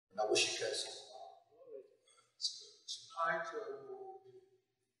Tonight we'll be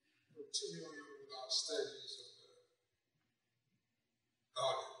continuing with our studies of the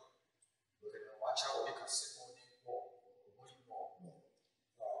Godhead.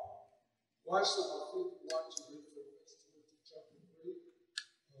 Why should I think we want to read from 1 Timothy chapter 3,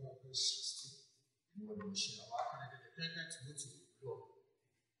 verse 16?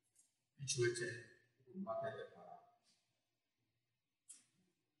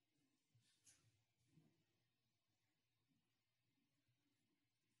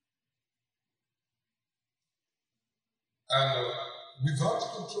 And without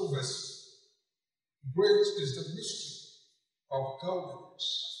controversy, great is the mystery of godliness.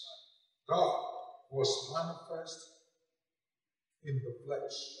 God was manifest in the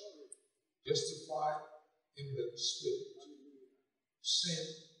flesh, justified in the spirit, seen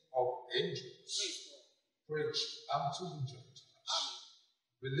of angels, preached unto the Gentiles,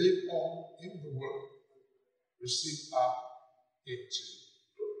 believed on in the world, received up into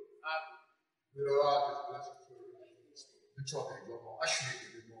glory. May the Lord is blessed for you. The trouble is more. I should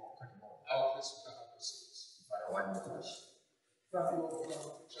be more. All this we can have this. Thank you all for coming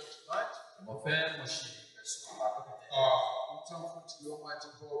to church tonight. We thank the Almighty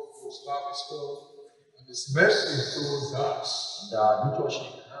God for His love, His love, and His mercy towards us. Many times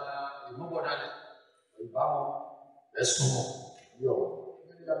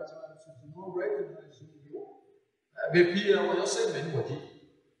we do not recognize who you are.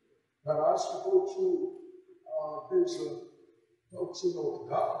 But as we go through this doctrine of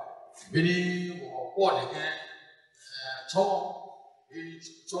God, we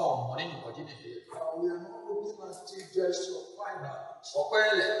are not looking at it just for finance, but we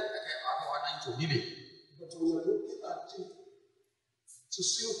are looking at it to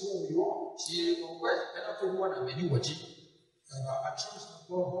see who we are. And I trust that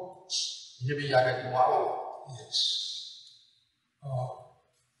God helps. Yes.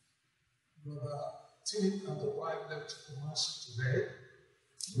 Brother Tim and the wife left the mass today.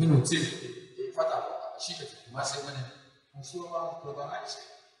 And so as Brother Isaac.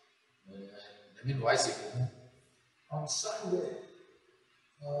 On Sunday,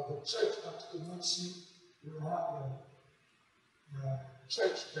 the church at Kumasi will have a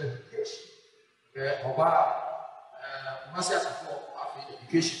church dedication. And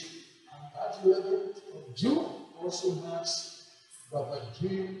that 11th of June also marks Brother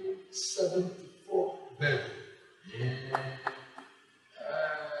Jim's 74th birthday.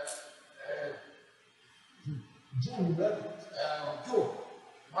 June 11th.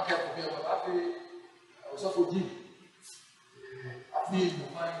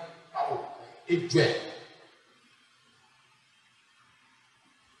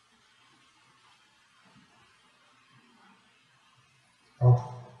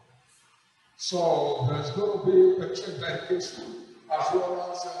 So there's going to be a church dedication as well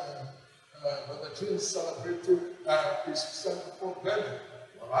as Brother Jim celebrating his 74th birthday.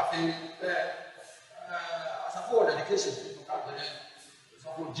 Dedication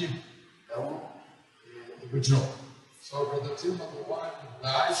original. So Brother Tim and the wife and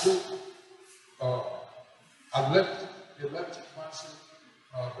Isaac have left the mansion.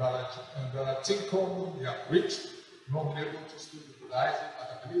 Brother Tim called me, they are rich, not able to speak with Isaac, but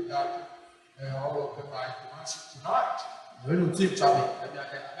I believe that all of them are in the mansion tonight. When you think Charlie, let me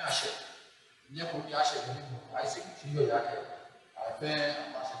share.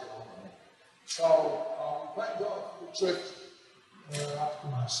 So thank God for the church at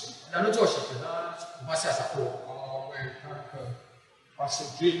Kumasi. We thank Pastor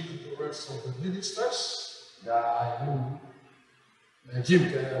Jim and the rest of the ministers.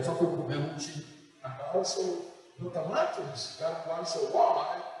 And also Dr. Martins, that once a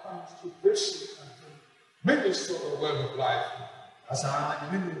while comes to visit and to minister the word of life.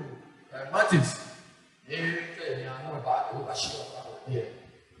 Martins.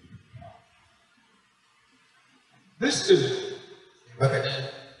 This is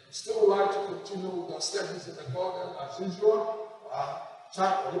still like to continue with our studies in the Godhead as usual.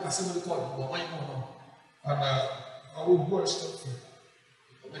 And I will go a step further.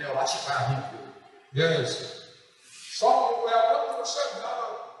 Yes. So we are going to say that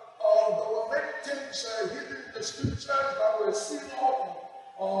there were many things hidden in the scriptures that were sealed up,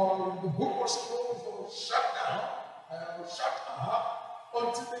 or the book was closed or shut down,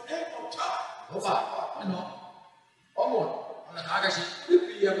 until the end of time.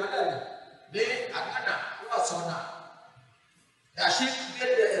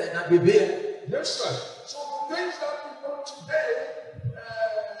 Yes, sir. So the things that we know today,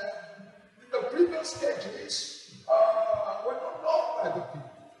 in the previous ages, were not known by the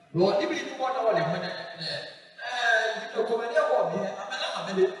people. Lord, even if you want to know when you come in here,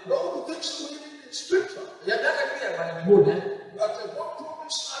 I'm no things we read in scripture. that can be a good. But the book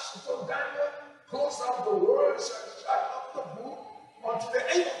promised us before Daniel closed out the words and shut up the book until the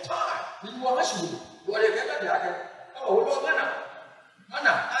end of time. You want to see what you get at the oh,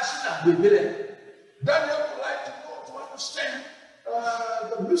 Mana, Ashina, we will. Daniel would like to know to understand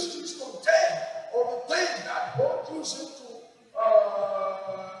the mysteries contained or the things that God used him to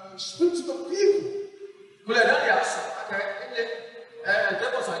speak to the people.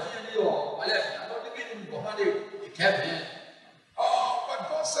 But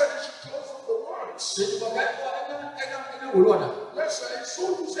God said he should close up the words. Yes, he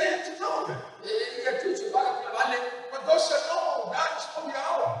sold his hand to know them. But God said, no, that is not the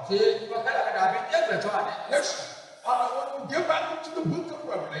hour. Yes, when we get back into the book of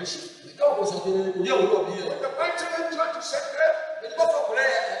Revelation, when the mighty judge said that,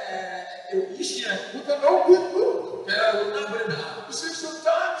 with an open book. You see,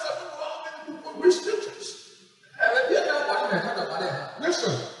 sometimes I don't know how many people read scriptures.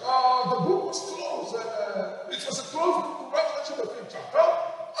 Listen, the book was closed, and it was a closed book of Revelation, the 5th chapter.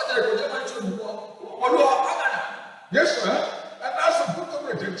 Yes, sir. And that's the book of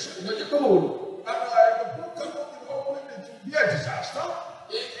redemption. And the book cannot be opened, it will be a disaster.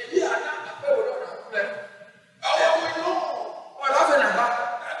 How we know? And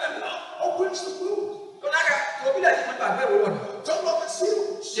the Lord opens the book. Some of the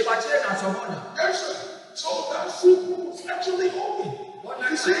seals. Yes, sir. So that seal was actually open.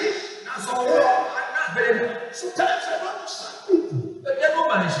 You see? Sometimes I don't understand people.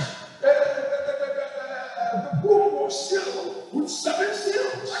 The book was sealed with 7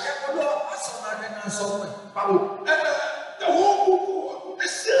 seals. And the whole book, the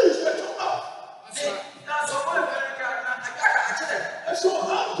seals were torn off. And so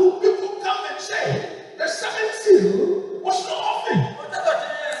how do people come and say the 7th seal was not open?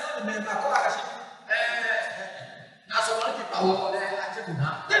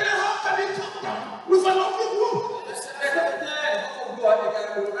 Then how can they come down with an open book?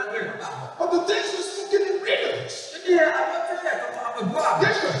 But the things were spoken in riddles.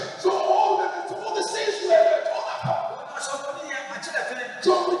 Yes, sir. So all the saints were torn apart.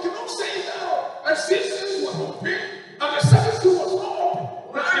 So we cannot say now that 6 seals was open and the 7th seal was not open.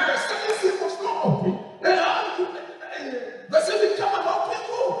 Now if the 7th seal was not open, then how does it become an open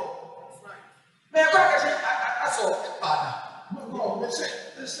book? No, they say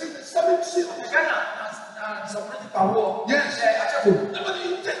the 7th seal. Yes. But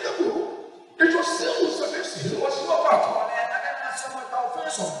you take the book, it was sealed with 7 seals.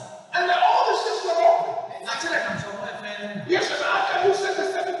 And then all the seals were open. Yes, and how can you say the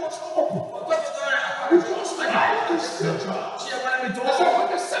 7th was not open? Because the Bible is scripture. So when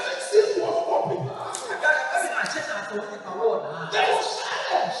the 7th seal was open, there was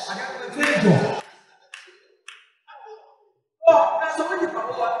silence.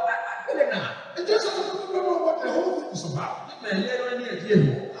 It doesn't remember what the whole thing is about.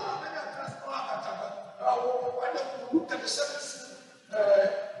 Look at the 7th seal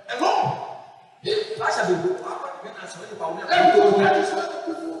alone. That is why the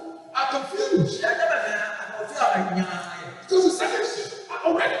people are confused. Because the 7th seal are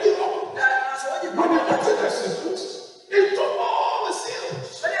already been opened. When they opened the seals, it took all the seals.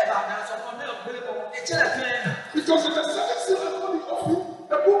 Because if the 7th seal had not been opened,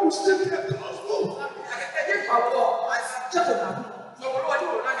 the book would still be a closed book.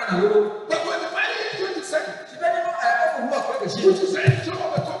 But when the Bible is 22nd, which is the angel of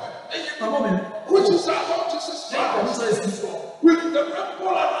the covenant, which is our Lord Jesus Christ, with the rainbow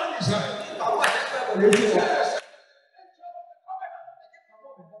around his head. Yes.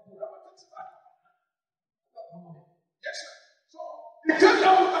 Yes, sir. So he came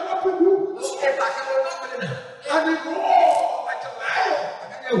down with an open book. And he roared like a lion.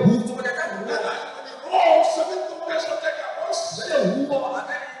 And when he roared, 7 thunders will take a voice. And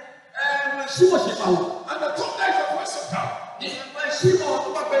the thunder is the voice of God. If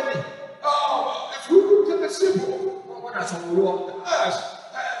you look at the symbol,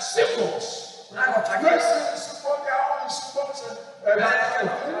 symbols. Yes, symbol, they are all symbols.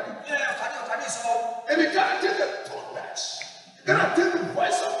 And you gotta take the thunders. You gotta take the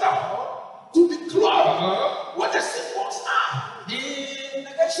voice of God to declare what the symbols are.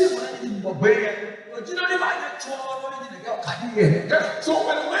 So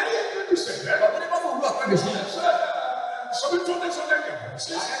when the man is to say that, so we told us on that. I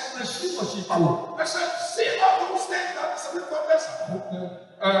said, see all those things that some of us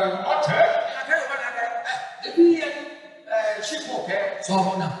uttered.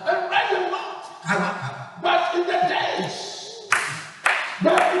 and write them out. But in the days,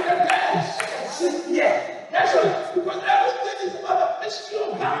 that's right, because everything is about the mystery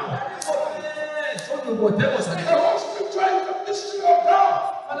of God. The whole scripture is the mystery of God.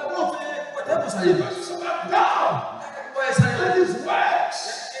 Because it's about God and His works,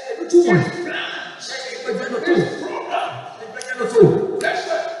 His plans, His program. That's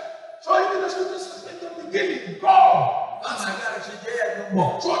right. So even the scripture says in the beginning, God.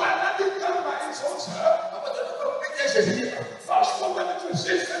 So that nothing comes by His own self. First spoken it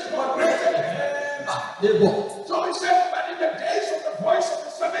resistance, God created it. So He said, but in the days of the voice of the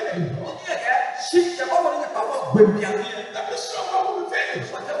seven angels, the mystery of God will be finished.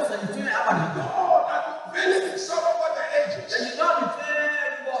 God has been revealing Himself over the ages.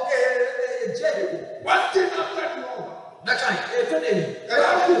 One thing after the other. And I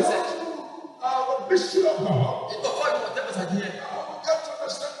will go through the mystery of God. We come to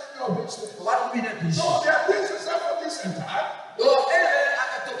understand many of these things. So there are things except for this and that.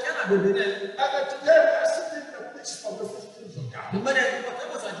 And today we are sitting in the midst of the mysteries of God.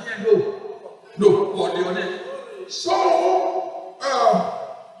 So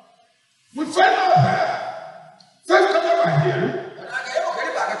we find out that first come by hearing,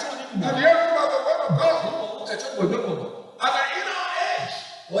 and hearing by the word of God. And in our age,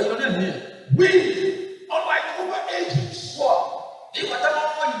 we, unlike over ages,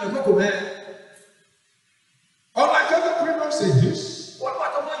 unlike other previous ages,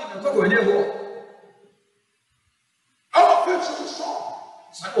 our faith should be strong.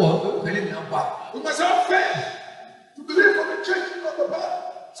 We must have faith to believe for the changing of the body.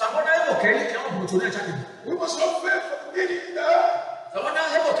 We must have faith for the meaning in the earth.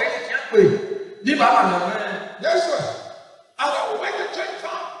 Yes, sir. And when the change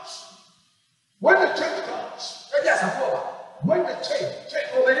comes, when the change,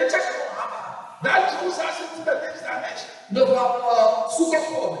 that throws us into the next dimension.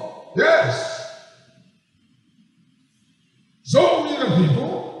 Yes. So we the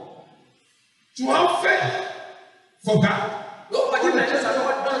people to have faith for God. All that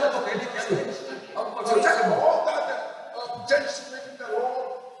change in the Lord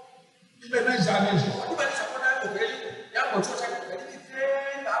in the next dimension.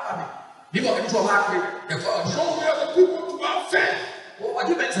 So we are the people to have faith for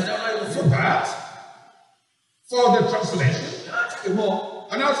that, for the translation,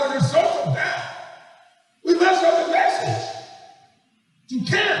 and as a result of that, we must have the message to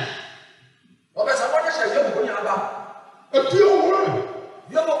care. A pure word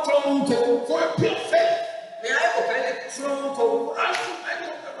for a pure faith. For us to make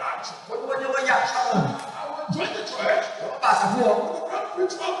up the rapture. I will join the church with the grand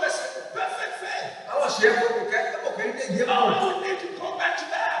principal message of perfect faith. I need to go back to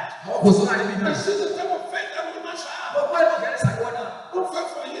that. This is the type of faith that we must have. No faith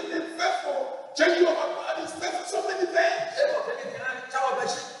for healing, faith for changing of our bodies, faith for so many things.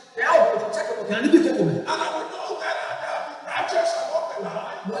 And I will know that I will be righteous along the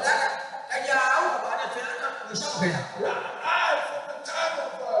line. Right from the time of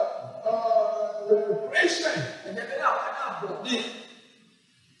creation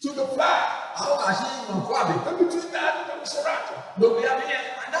to the flag. And between that, there was a rapture.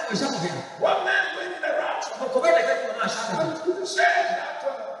 One man went in a rapture. And the scripture says that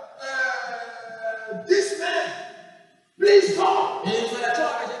this man pleased God.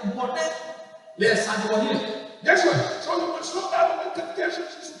 Yes, sir. So you must know that when temptation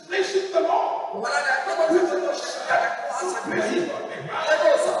is pleasing the Lord. Pleasing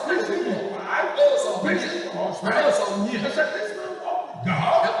God.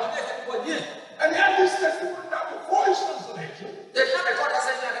 And he had this testimony that before his translation, it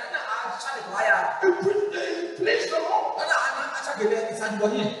pleased the Lord.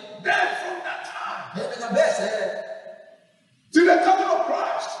 Then from that time to the coming of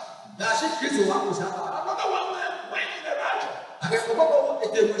Christ, another one man went in the rapture. And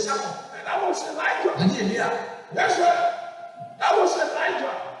that was Elijah. Yes, sir. That was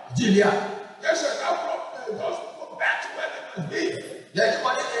Elijah. Yes, sir. That brought those people back to where they must be. Yes,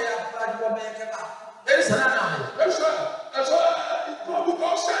 sir. And so it probably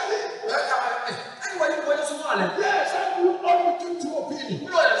God said it. Yes, and you all became two opinions.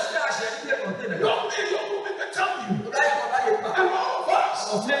 Your woman can tell you. And all of us.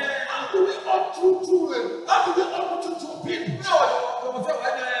 How do we all two opinions?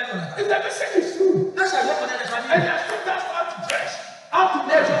 If the message is true, and you expect us how to dress, how to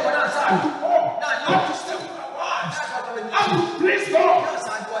live, how to walk, how to stay with our wives, how to please God.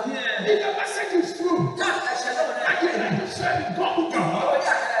 If the message is true, and you said God will God,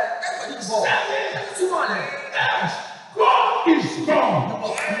 Yes, God is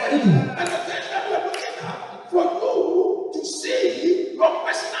God. And the things that we're looking at for you to see your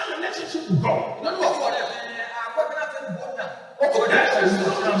personal relationship with God.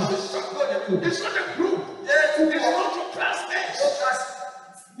 It's not a group. It's not your classmates.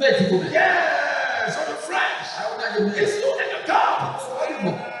 Yes, or your friends. It's you and your God.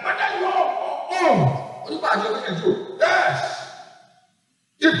 Whether you're own. Yes.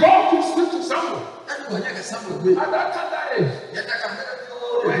 If God can speak to someone, at that time age,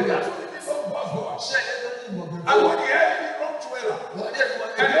 when that's what it is from God. And when the enemy wrong to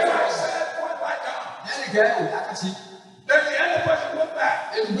and then I said, point like that. Then the other person went back.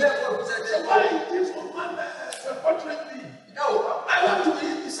 So why is this one man portrait me? No, I want to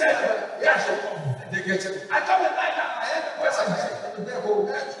eat. He said, yes, I come at night and I had the person say,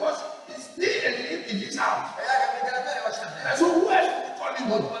 because it's me and him in his house. And so who else will call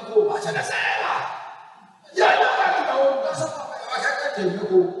him? I said, yeah,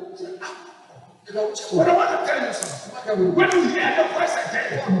 but I want to tell you something. When you hear the voice again,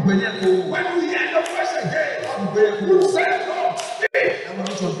 you say, Lord, speak.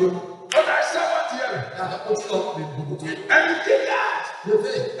 But I said, what hearing? And he did that. The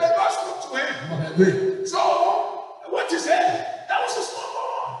God spoke to him. So, what you said, that was a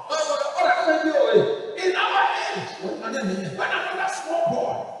small boy. In our age, when another small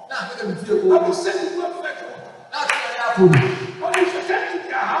boy, I will send you to a fetch water. When you get to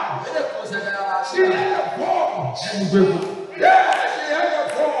their house, she had a ball. Yeah, she had a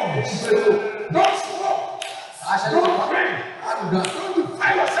ball. Don't smoke. Don't drink. Don't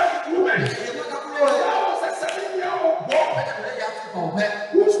defile yourself with women. That was a 7-year-old boy.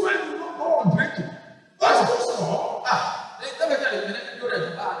 Whose man do not go on drinking? That's too small.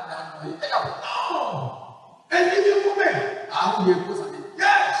 No. And even women.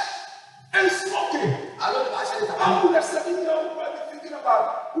 Yes. And smoking. How would a 7-year-old boy be thinking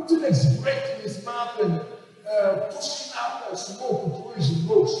about putting a cigarette in his mouth and pushing out the smoke through his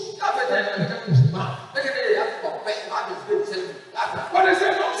nose? That's his mouth. But they say,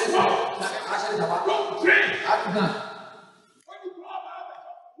 don't smoke. Don't drink. When you grow up,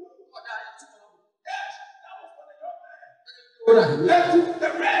 yes, that was for the young man. Then to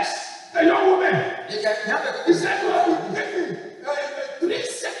the rest, the young woman. He said, well, you give me 3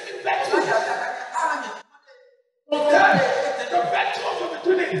 seconds back. The virtue of the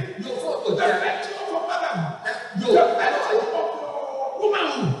beginning, the virtue of madam, the virtue of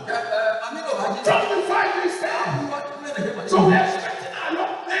womanhood. 25 is there. So we are expecting our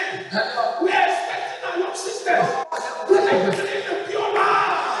young men. We are expecting our young sisters. We are expecting the pure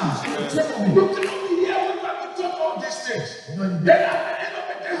lives. You cannot be here when you have to talk all these things. Then at the end of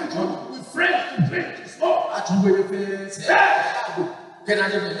the day, we friends to drink, to smoke. And then you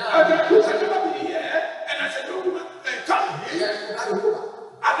can never be here. And I said, no, woman, come here.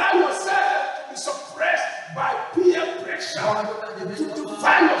 Allow yourself to be suppressed by peer pressure to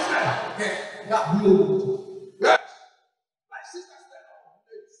define yourself. Yes. My sister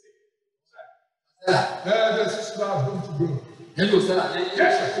said, the sister is going to go.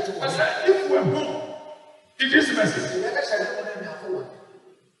 Yes, I said, if we're born in this message,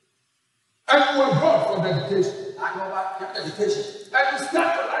 and we're born for dedication, and you start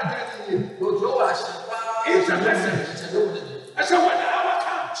the life getting in, it's a message. I said, when the hour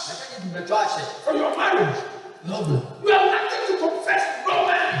comes for your marriage, you have nothing to confess, no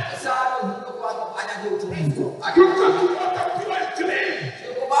man. You come to water pure and clean.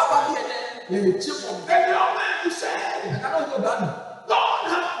 And the old man, you say, God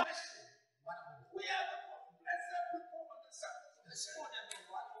have mercy. We are the most blessed people on the surface.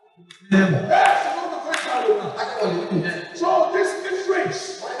 Yes, so this difference.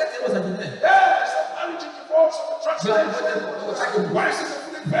 Yes, the marriage is divorce of the translation. Why is it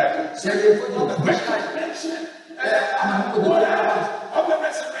fully better? Of the resurrection, of the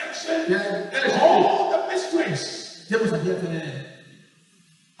resurrection, and all the mysteries have been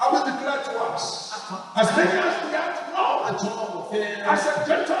declared to us. As many as we have to know, as a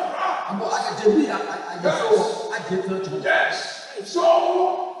gentle bride. Yes.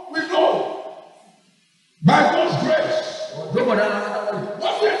 So we know by God's grace what we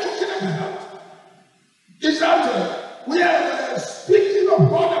are talking about is that we are speaking of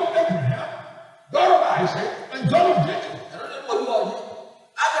God of Abraham, God of Isaac, and God of Jacob.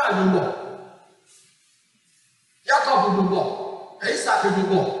 Is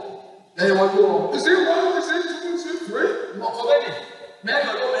it 1? Is it 2? Is it 3?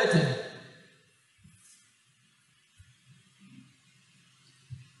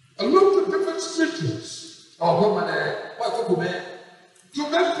 I looked at different scriptures to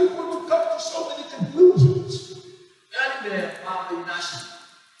make people to come to so many conclusions.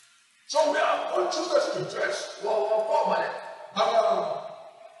 So we are going through the scriptures. We'll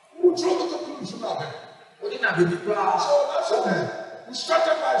draw the conclusion of it. So that's okay. We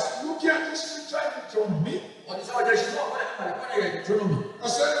started by looking at this scripture in Deuteronomy. I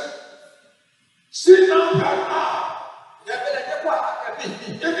said, see now that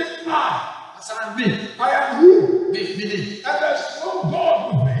even I am you. And there's no God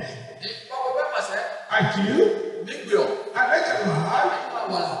with me. I kill, I make alive,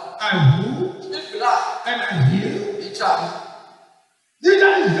 I move, and I heal.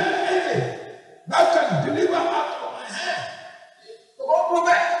 Neither is there any that can deliver out of my hand.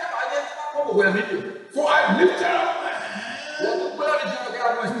 For I lifted up my hand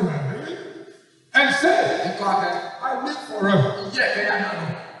and said, I live forever.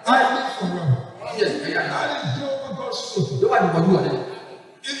 I live forever. That is Jehovah God's statement.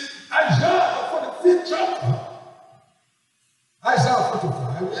 In Isaiah 45th chapter, Isaiah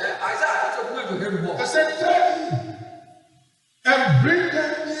 45, I said, tell me and bring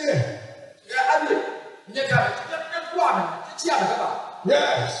them near.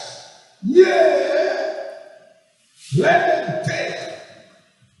 Yes. Yeah. Let them take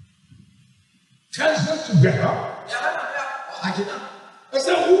counsel together. I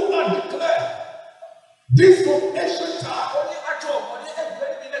said, who are declared this from ancient time?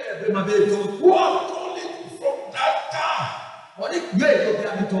 Who are told it from that time? Have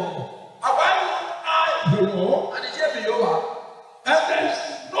I not I the Lord? And there is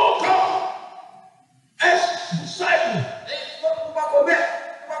no God as beside me.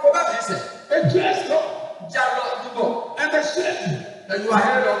 Against God. And they said, there's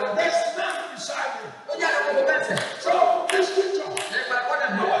none beside me. So this scripture, no one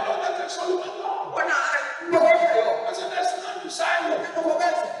knows that there's only one God. I said, there's none beside me.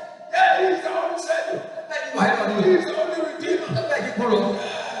 Yeah, he's the only Savior. He's the only Redeemer.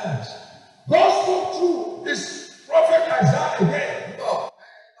 Yes. God spoke through this prophet Isaiah again.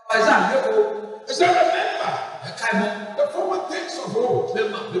 He said, remember the former things of old.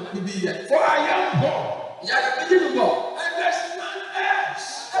 For I am God. And there's none else.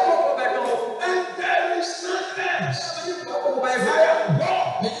 And there is none else. I am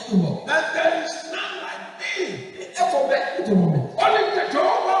God. And there is none like me. Only the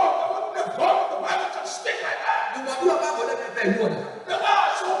Jehovah, the God of the Bible can speak like that. There are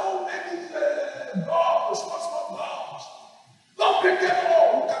so many gods, small gods. Don't pick them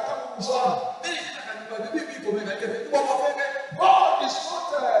all. God is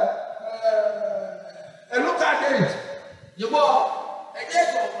not a look at it.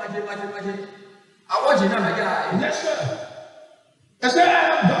 Yes, sir. I said, I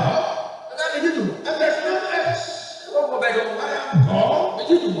am God. And there's none else. I am God.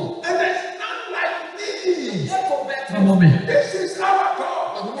 And there's none like me. This is our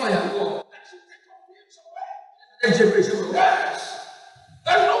God. Yes.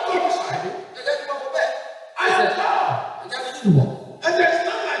 There's no God beside you. I am God. And there's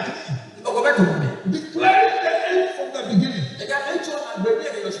none like me. Declaring the end from the beginning.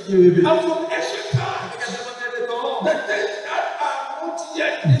 And from ancient times. The things that are not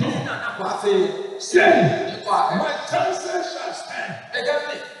yet done. Saying, my counsel shall stand. And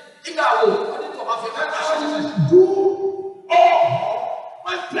I will do all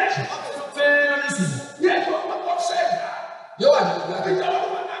my pleasure. Yes, what God says that. It's the only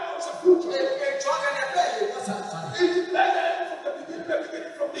one that knows the future. It's the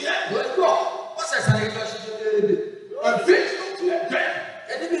beginning from the end. And things don't clear then.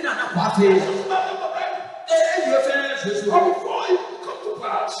 Or before it come to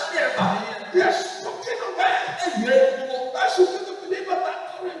pass, he has spoken of that. I should be the believer that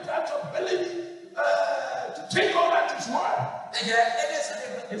courage, that ability to take all that is word.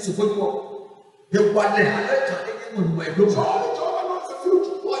 So only Jehovah knows the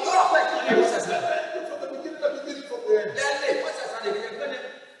future. From the beginning from the end.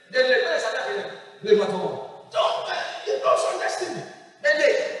 He knows your destiny.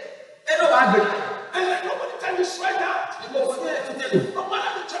 And like nobody can destroy that. No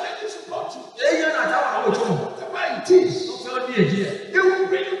matter the challenges you go through, whatever it is, He will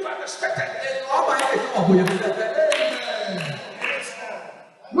bring you to unexpected.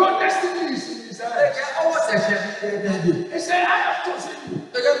 Your destiny is in His hands. He said, I have chosen you.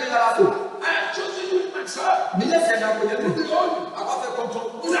 I have chosen you in myself. To be holy.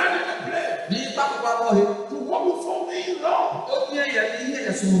 Without any blame. To walk before me in love.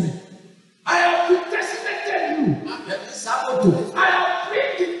 I have predestinated you. I have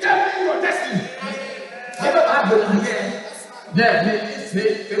predetermined your destiny.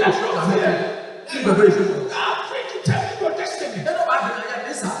 your destiny.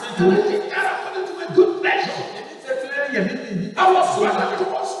 According to my good pleasure. I was working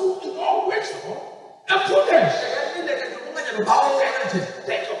towards you in all wisdom and prudence.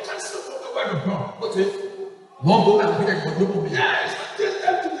 Take your counsel from the word of God. Yes, take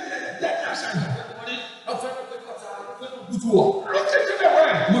them to the dead center. Look into the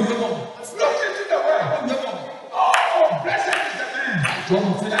word. Look into the word. Oh, blessed is the man.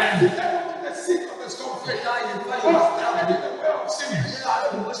 That is the sick of the soul. Oh, stand in the way of sinners.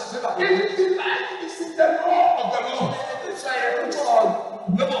 It delights in the law of the Lord.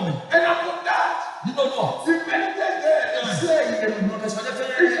 And after that, he meditate there. It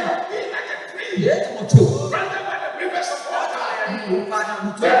shall be like a tree planted by the rivers of water.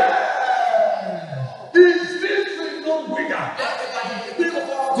 His leaves will not wither.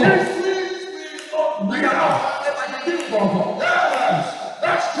 His leaves will not wither. Yes,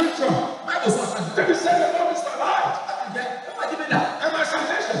 that's scripture. Let me say the Lord is my light and my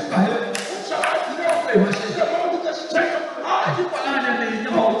salvation. Whom shall I fear? The Lord is the strength of my life. Whom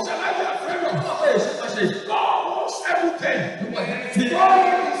shall I be afraid of? God knows everything. God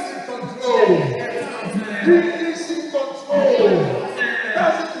is in control. He is in control.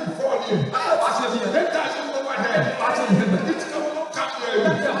 Doesn't before him. That doesn't go ahead. It will come near you.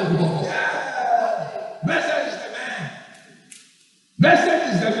 Blessed is the man. Blessed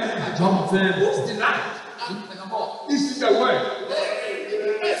is the man. Whose delight is in the word.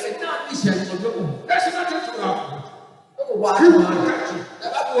 There's nothing to laugh at. He will protect you.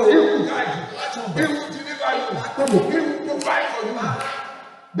 He will guide you. He will deliver you. He will provide for you.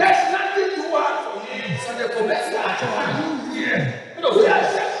 There's nothing too hard for him. Are you here? We are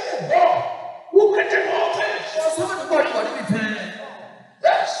serving a God who created all things.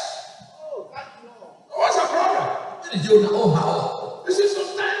 Yes. What's the problem? This is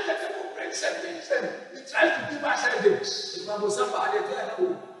sometimes the devil brings things and he tries to give us headaches.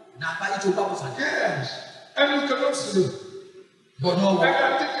 Yes. And you cannot sleep. And you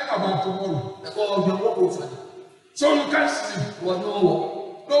are thinking about tomorrow. So you can't sleep.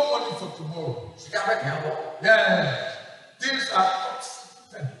 No money for tomorrow. Yeah. Things are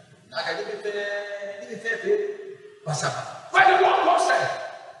constant. But the Lord God said,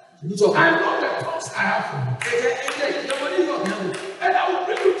 I know the thoughts I have for you. And I will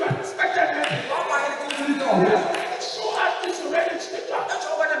bring you to an expected end. So as this already scripture.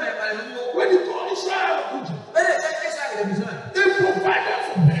 When you call Israel, they provided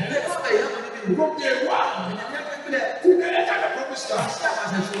for them from day one to the end of the promised land.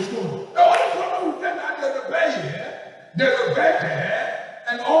 The only problem with them that they rebel here, they rebel there,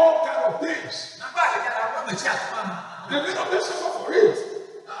 and all kind of things. And they don't suffer for it.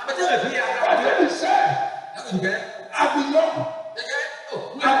 But then he said, I've been young,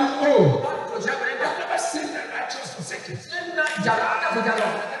 I've been old, I've never seen the righteous forsaken.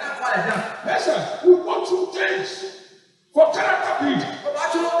 Listen, we want to things for character building.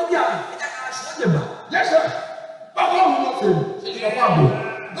 Listen, but God will not fail you.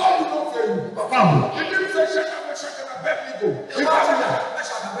 God will not fail you. He didn't say Shaka and Abednego.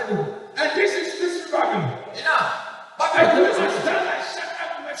 And this is Babylon. And we must stand like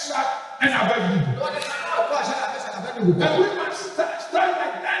Shaka and Abednego. And we must stand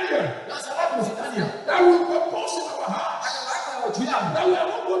like Daniel. That we purpose in our hearts. That we are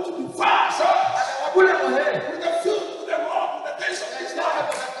not going to be fast. With the field, with the rock, with the things of this life.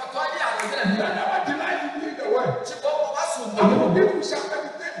 That never delight to be in the way. I will give you something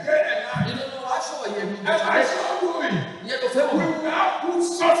day and night. And I shall do it. We will have good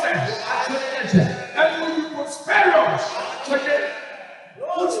success. And we will be prosperous.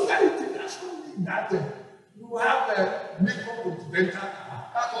 Prosperity, that's not mean that you have a makeup continental car.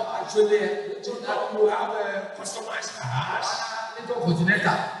 You have a customized cars. Hey,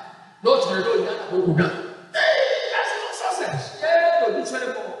 that's not success.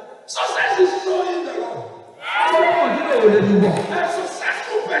 Success is knowing the Lord. A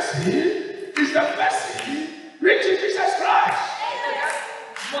successful person is the person reaching Jesus Christ.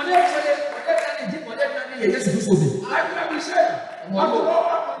 Like we said, what the Lord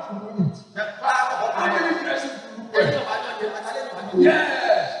happened to do it. How many blessings do you pray?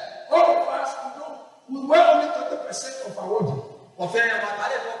 Yes. All of us, we were only 30% of our body.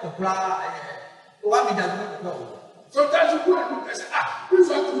 Sometimes you go and look and say, this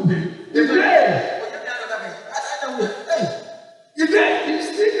one today. Today is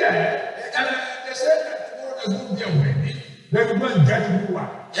still there. And they said that tomorrow there's going to be a wedding. Then you go and get a new one.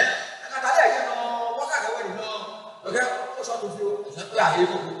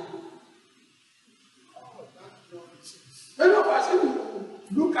 Many of us, if you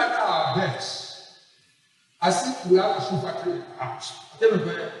our debts as if we have a shoe factory in our house. The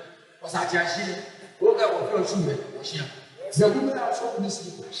women have so many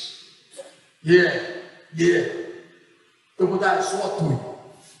slippers. Yeah. The woman is so to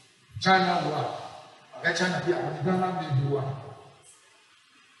China one. I got China here. I don't need one.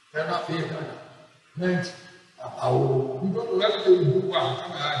 They're not here. Meant. Oh, we don't let them do one.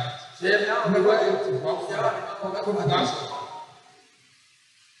 Come on. Say now, I'm going to walk.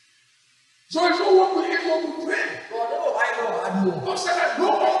 So if you want to be able to pray, God said I know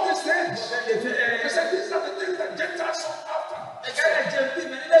all these things. He said these are the things that Gentiles sought after.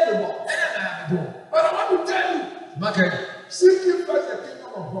 But I want to tell you, seek ye first the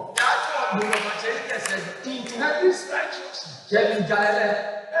kingdom of God. And His righteousness,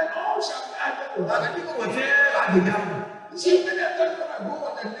 and all shall be added. See, many of them when I go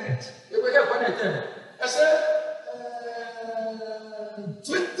on the net, I said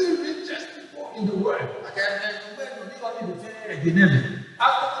 20 richest people in the world.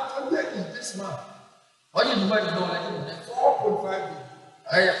 After 20 is this month. 4.5 billion.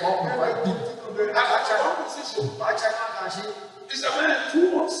 4.5 billion. One position. It's a man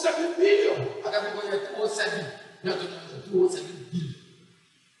 207 billion. 207 billion.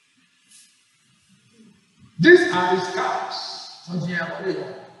 These are his cars. A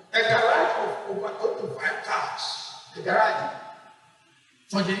garage of over 25 cars. The garage.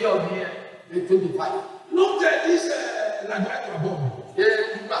 25. Look at this Lagrange above.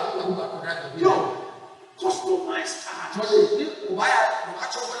 No. Customized cars.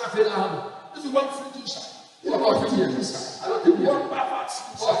 If you want free t-shirt, if you want free t-shirt, if you want baths,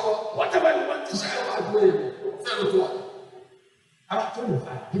 whatever you want to say, about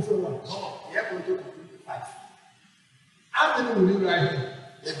 25 different ones. No, you have to do 25. How many will you ride in?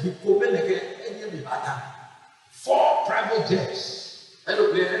 4 private jets.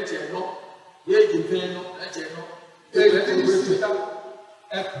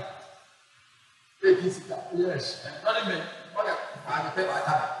 Yes.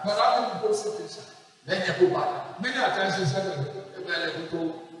 But how many people sit inside? Many times you said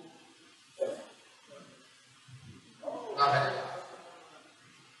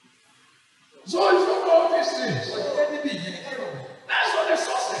so if you know all these things, that's what the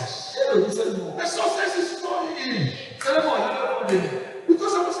success. The success is flowing in.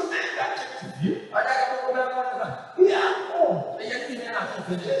 Because I was a man that came to you. Yes,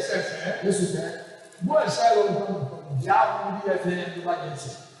 go and silence.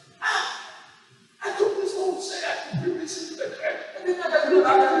 I took this whole say I can bring this into the church.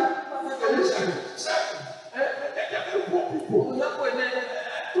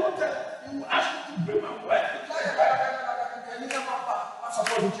 You ask me to bring my wife.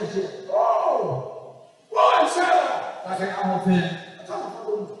 Oh, go and silence.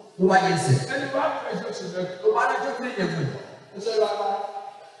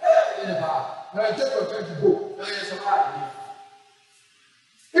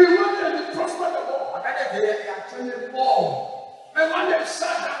 He wanted to prosper the Lord. And when they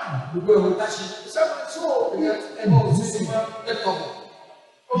sat down,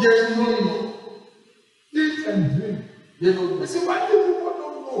 eat and drink. You see, why do people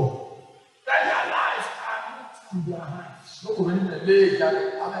don't know that their lives are not in their hands?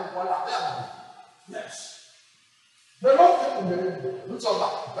 Yes. The Lord came to the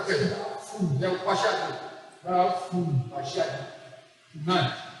food.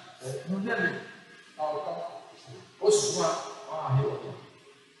 Tonight.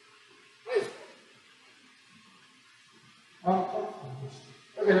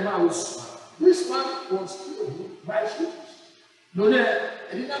 This man was killed by shooters.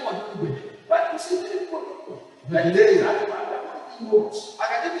 But you see, the day that the man was,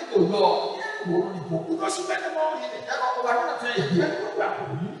 because you met them all here.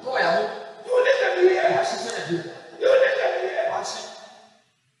 You let them hear. You let them hear.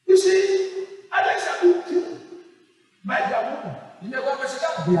 You see, others have been killed by their women. And others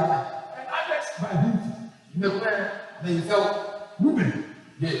by beauty. Women.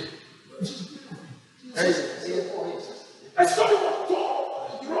 A story was told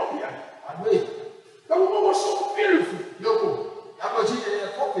in Ethiopia. The woman was so beautiful. I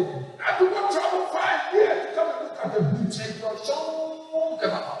could not travel 5 years to come and look at the beauty.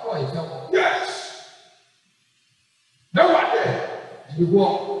 Yes. They were there.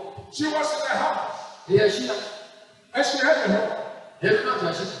 She was in the house. And she had a home.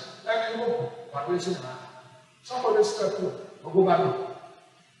 And he woke. Somebody stepped in.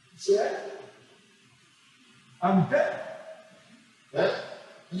 Said, I'm dead. Have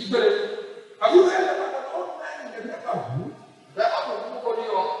you heard about an old man in the neighborhood?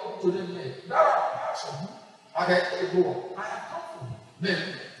 to them. There are passion. I have come from men.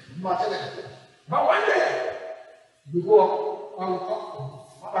 But one day, before I will come from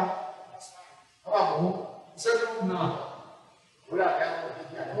Papa, say no now. Oh, no, I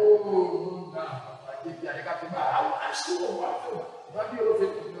will ask you what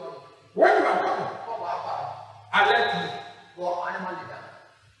when you are coming, I let you for animal leader.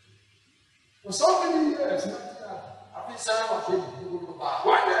 For so many years, I've been saying what you do.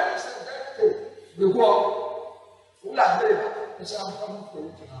 One day, I said, before, who like them? I said, I'm coming for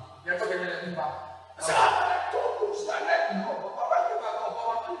you now. You're talking to me back. I said, I told you, I let you know, but Papa, you are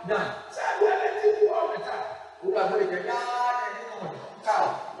done. I said, I let you all the time. Who like them?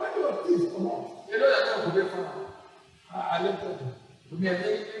 When you are thief, come on. You know that I'm going to be I let you. We are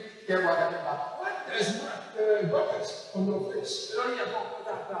making care what I remember. When there's not buckets on your face, you don't hear about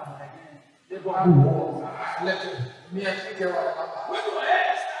that down again. They go out. I let you. Me and take care what I remember. When you are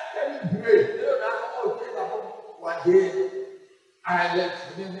telling great, you don't know about one day. I let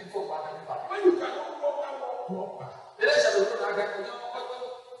you. Me for what I remember. When you cannot walk proper. It is a little like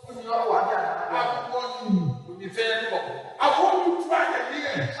when you are one day. I want you to be fair. I want you to try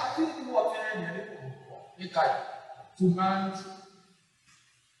again. I think you are fair. Tonight,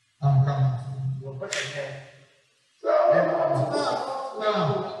 I'm coming. You're better than so now,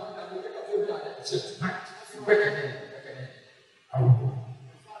 I will go.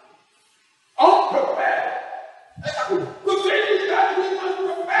 Unprepared. The thing is that we must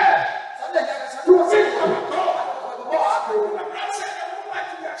prepare. To think of God. I'm not saying I would like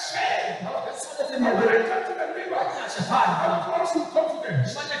to be ashamed. When I come to the river, I'm forced to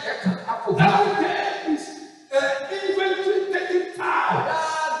confidence. Every day is inventory taking time.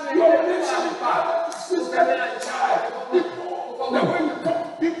 Your relationship with God is systematic time. That when you come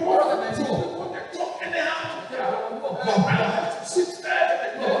to people, they talk anyhow. I have to sit there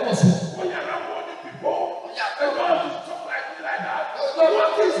when you're around other people. They don't have to talk like me like that.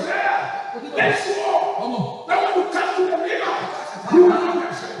 What is there? Let's walk. Then when you come to the river, you will not be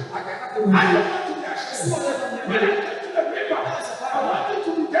ashamed. I don't want to be ashamed. When I get to the river, I want you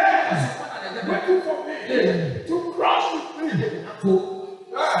to be there, waiting for me, to cross with me.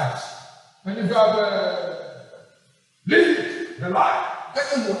 Yes. And if you have lived the life,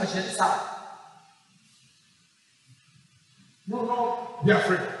 no, be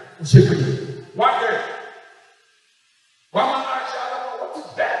afraid. One day, one man asked, I don't know what is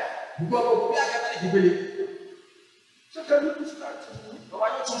that. So can you describe to me? Don't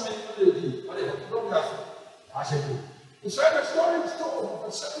be afraid. He said the story is told of a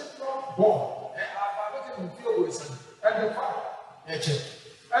second born. And the father.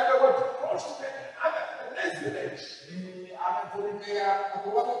 And they were to cross to the next village. And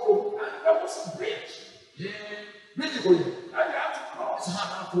there was a bridge. And they had to cross.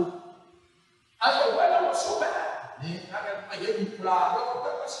 And the weather was so bad. There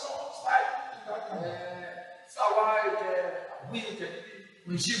were storms like and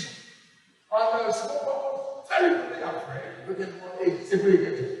the small was very, very afraid.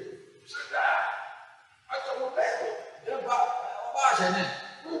 So that I told them,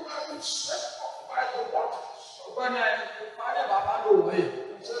 we must be set up by the waters. When I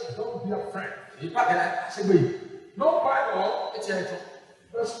said, don't be afraid. No Bible,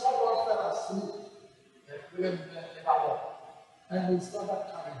 the small one fell asleep. And we started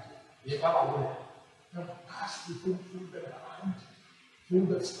carrying him. And passed with him through the land, through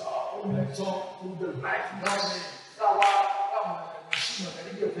the star, through the sun, through the light.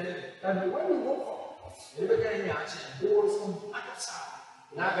 And when we woke up, there was some other side.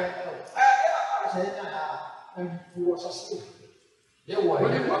 And he was asleep. When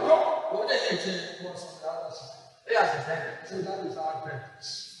he woke up, he was on the other side. So that is our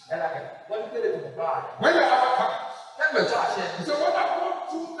purpose. When the hour comes, he said, when I walk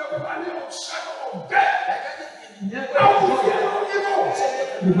through the valley of shadow of death, I will fear no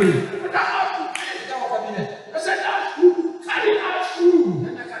evil. But I have to be. I said, that's who carry us through.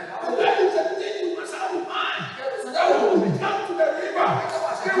 And that is the thing you must have in mind. That when we come to the river,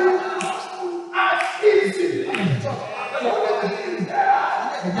 they will cross as easily. But when the thing is there,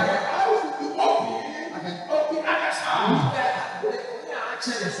 I will be walking on the other side.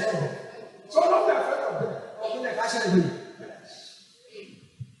 So don't be afraid of them.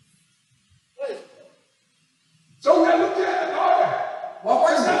 So we are looking at the Lord.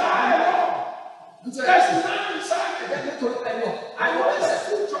 What is the eye, Lord? There's none inside me. I know the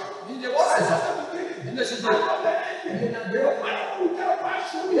future. I know the beginning. I know the ending. No matter who can pass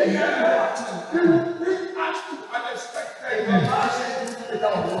through here, they will bring us to unexpected things.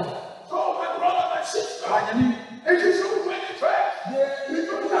 So my brother, my sister, it is so 2012. We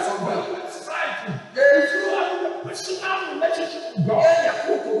don't have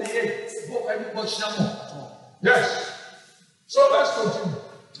Yes. So let's continue.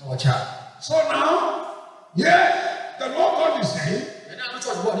 So now, yes, the Lord God is saying,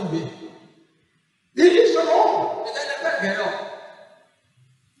 He is the Lord.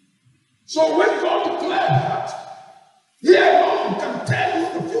 So when God declared that, He alone can tell you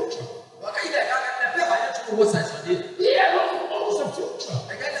the future. He alone knows the future.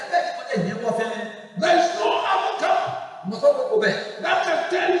 There is no other God that can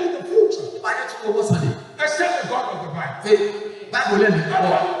tell you the future except the God of the Bible. Everybody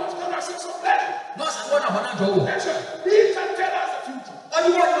was going to say something. He can tell us the future. He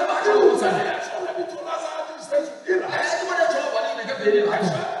has already told us how these things will be like.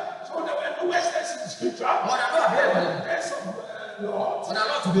 So there were no Western in the scripture. There's some Lord. And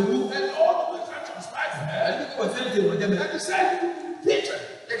all the way that transpired from there. And he said, Peter,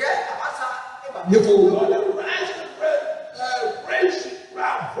 you only rise and raise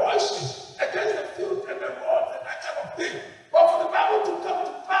loud voices against the field and the Lord and that kind of thing. But for the Bible to come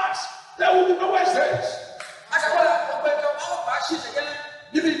to pass, there will be no Western.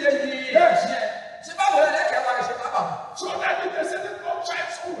 So that if there's any God child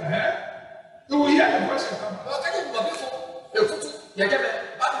somewhere, you will hear the voice of God.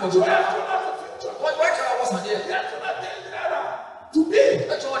 So that's not the future. That's not to be.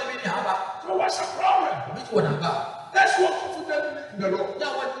 So what's the problem? Let's walk confidently in the Lord.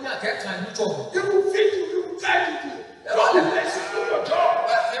 He will feed you, He will guide you. God will bless you do your job.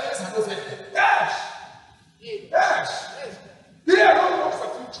 Yes. Yes. He alone knows the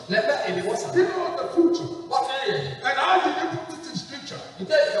future. He knows the future. And how did He put it in scripture?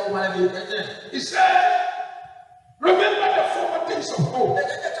 He said, remember the former things of old.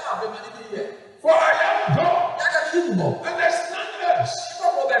 For I am God. And there's none else.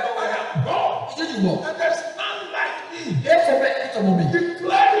 I am God. And there's none like me.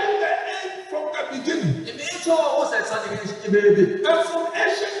 Declaring the end from the beginning. And from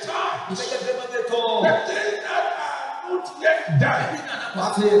ancient times. The things that are not yet done.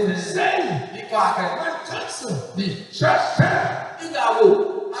 Saying, when counsel shall stand. And I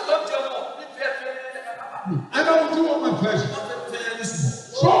will do all my pleasure.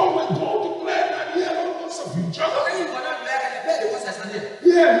 So when God declared that He alone knows the future,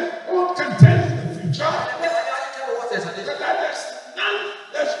 God can tell you the future. That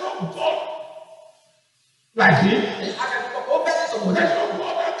there's no God like Him. There's no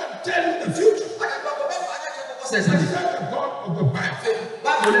God that can tell you the future. Except the God of the Bible.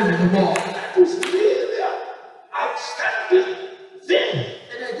 That is really an outstanding thing.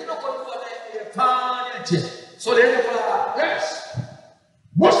 Yes.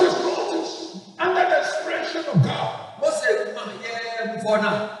 Moses wrote this under the inspiration of God.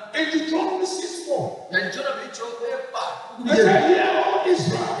 In Deuteronomy 6:4. And said, hear, O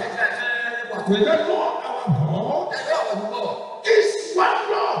Israel, the Lord our God is one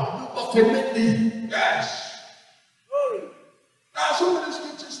Lord. Yes. There are so many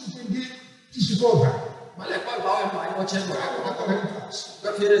scriptures we can give to support that.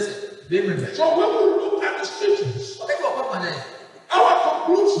 So when we look at the scriptures, our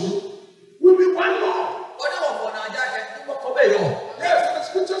conclusion will be one Lord. Yes, the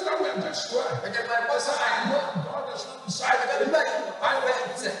scriptures that we have just read. I know God has not decided. I declare it and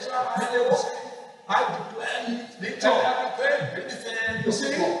everything. You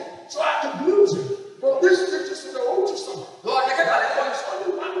see? So our conclusion from these scriptures in the Old Testament, there is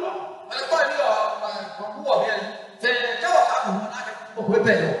only one Lord.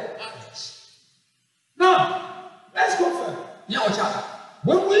 Now, let's go further.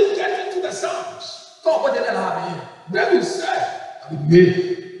 When we get into the Psalms, David said,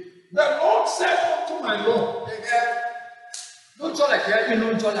 the Lord said unto my Lord,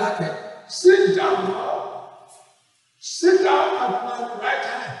 sit down now, sit down at my right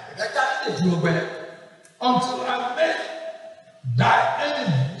hand, until I make thy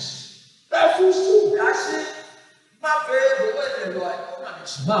enemies thy footstool.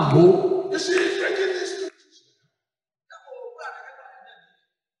 You see, he's breaking these scriptures.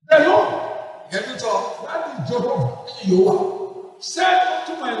 The Lord, that is Jehovah, said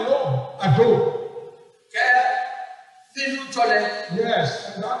unto my Lord, Odoi. Yes,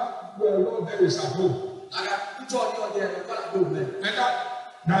 and that Lord there is Odoi. And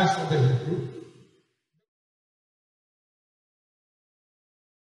that's for the Hebrew.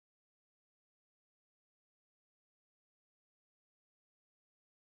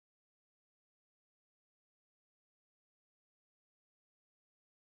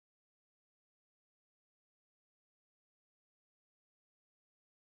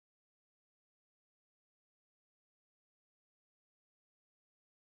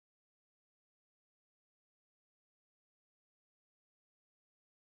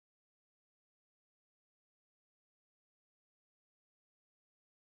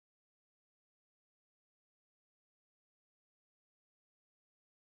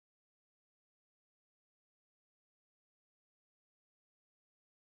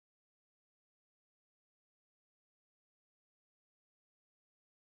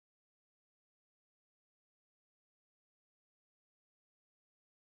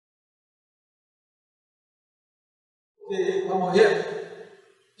 In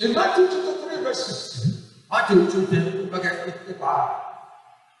Matthew chapter 3, verse 16,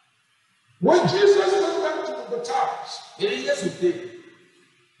 when Jesus went back to the baptize,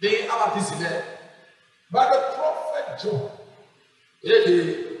 by the prophet John.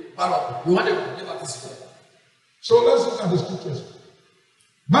 So let's look at the scriptures.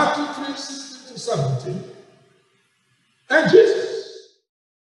 Matthew 3, 16 to 17. And Jesus,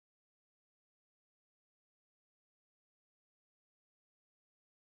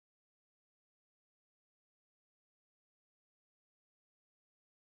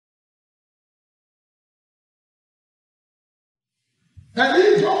 and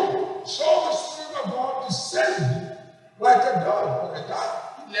he, John, saw the Spirit of God descending like a dove or a dove.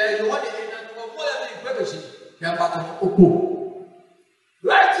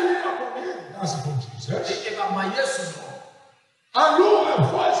 Lightning upon him. That's from Jesus. And lo, a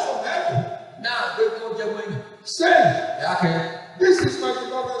voice from heaven saying, this is my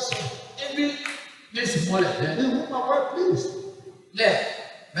beloved Son, in whom I'm well pleased. Now,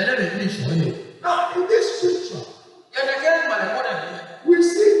 in this scripture, we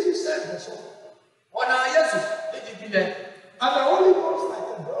see Jesus the Son. And the Holy Ghost like a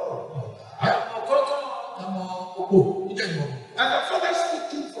dove. And the Father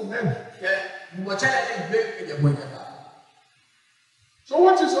speaking from heaven. So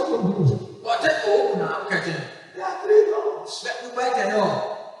what is your conclusion? There are 3 doors.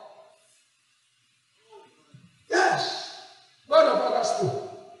 Yes. God the Father spoke.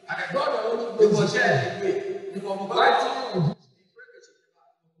 God the Holy Ghost.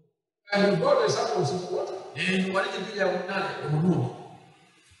 And God the Son was in the water.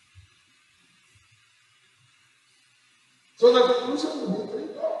 So the conclusion will be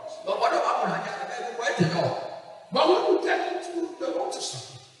 3 doors. But when we get into the Old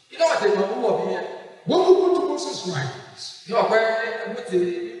Testament, when we go to Moses' writings,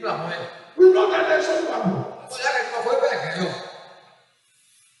 we know that there's only one door.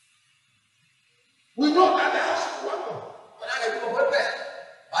 We know that there's one door.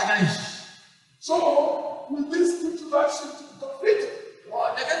 So, with this scripture seem to be completed.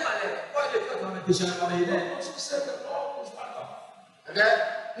 Moses said the Lord is one door.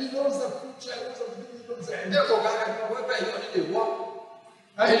 He knows the future, he knows the beginning, he knows the end.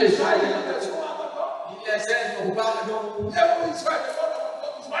 And he's right, there's no other door. Therefore, he's right, the Lord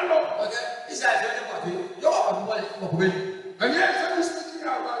is one door. And yet, when he's speaking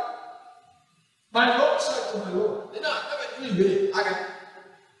about, my Lord said to my Lord,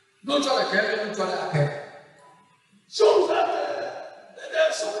 shows that there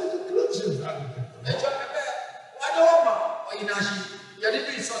are so many conclusions that we can make.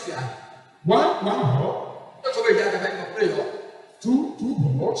 One door, 2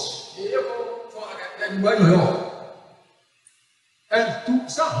 doors, and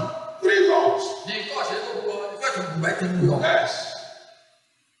some 3 doors. Yes.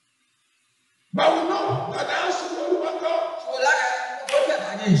 But we know that there has to be only one God.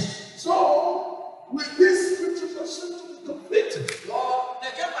 So, with this scriptures are soon to be completed.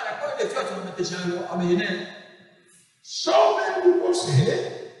 So many people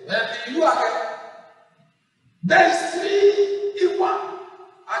say there's 3 in 1.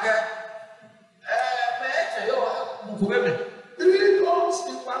 3 doors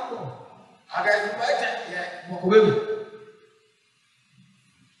in 1 door.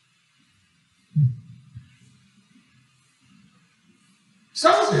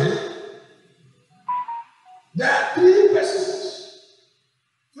 Some say there are 3 persons,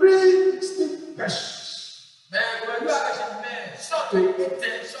 3 distinct persons.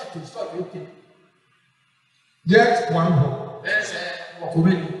 Yet one door.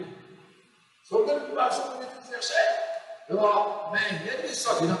 So many people have so many things they say. We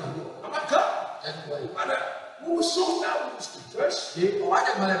will show now in the scriptures. We will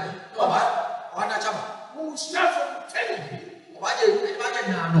start from eternity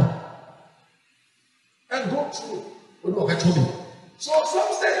and go through. So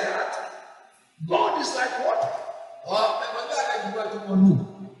some say that God is like water.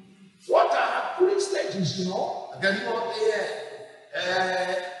 Water has 3 stages, you know.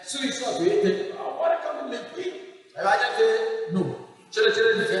 Water can be liquid. No.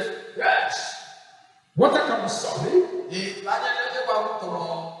 Yes. Water can be solid. Yes.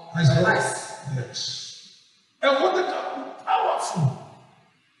 And water can be powerful,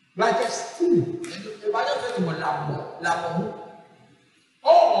 like a steam.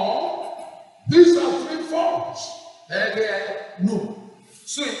 Or these are 3 forms. No.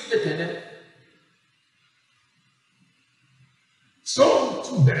 So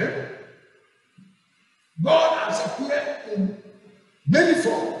to them, God has appeared Many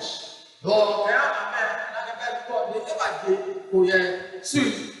forms. There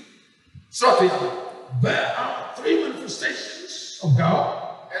are 3 manifestations of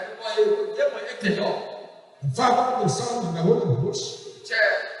God: the Father, the Son, and the Holy Ghost.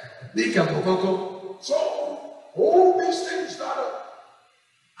 So all these things that are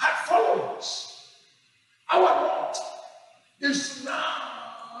followers, our Lord is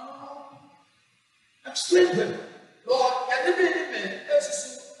now explain them. Lord,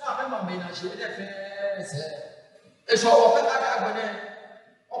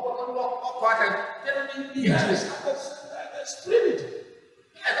 yes, that's Trinity.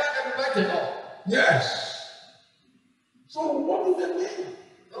 Yes. So what do they mean?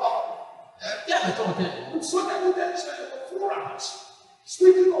 So that there's plurals.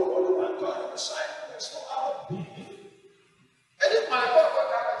 Speaking of only one God and the Son, there's no other being.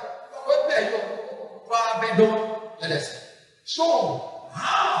 So,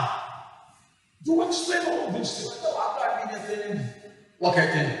 how do you explain all these things?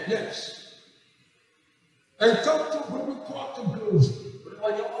 Yes. And come to what we call conclusion.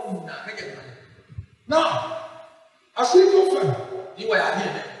 Now, as we go further,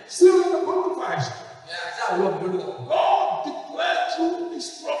 still in the book of Isaiah, God declared through his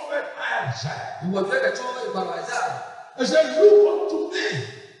prophet Isaiah. He said, "Look unto me."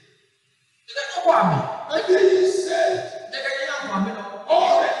 And then he said,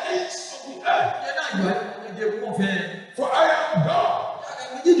 "All the ends of the earth, for I am God,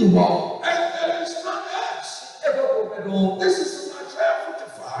 and there is none else." This is in Isaiah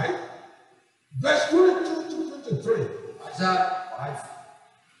 45, verse 22 to 23. Isaiah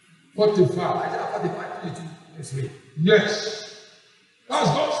 45. Isaiah 45, 22, 23. Yes. That's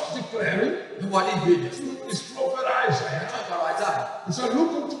God declaring through his prophet Isaiah. He said,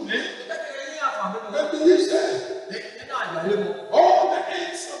 "Look unto me." And he said, "All the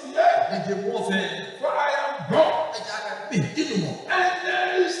ends of the earth, for I am God, and there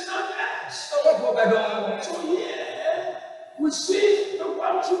is none else." So here we see the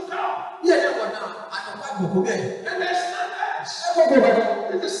one true God, and there's none else. It's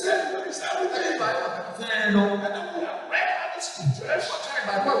the same way as everything. And then we have read other scriptures,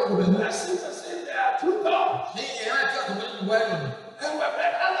 lessons that say they are true God. And we have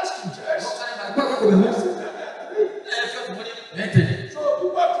read other scriptures, lessons that they are three. So we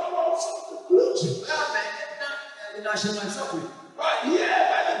were drawn out some conclusions. But here,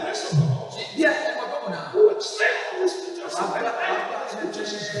 by the grace of God, we will explain all these scriptures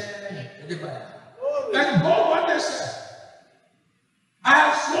and God one day said, "I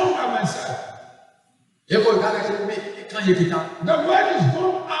have sworn by myself, the word is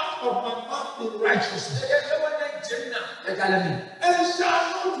gone out of my mouth in righteousness, and shall not return.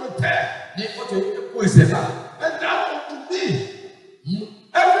 And that unto me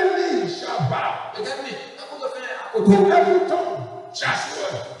every knee shall bow, every tongue shall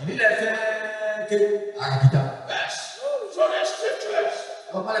swear." Yes. So there's scriptures.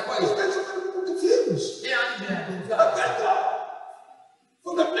 Confused. Thank God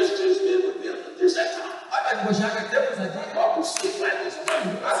for the mysteries being revealed in this time. God will speak like this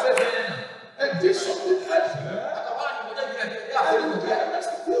and did something else. And you get less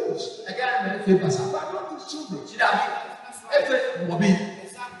confused. But not his children.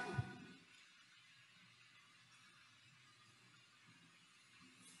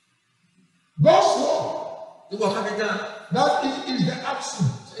 God's law, that he is the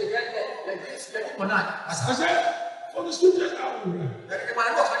absolute. I said, for the scriptures I will read, I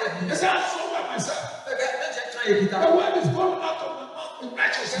said, "I saw by myself. The word is gone out of my mouth in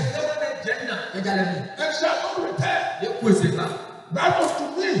righteousness, and shall not return. That was to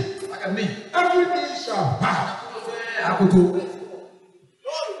me. Every knee shall bow. Every knee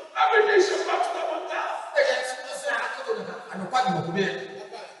shall bow to the one God."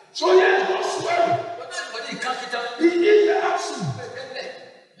 So yes, God swearing. He is the absolute.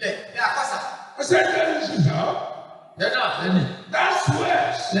 I said, "There is God. That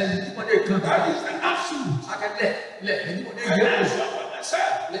swears. That is the absolute. And I swear by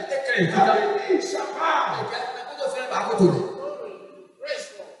myself. Every knee shall bow."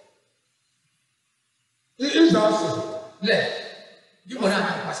 He is the absolute.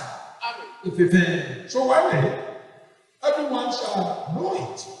 So one day, everyone shall know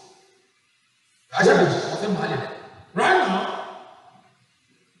it. Right now,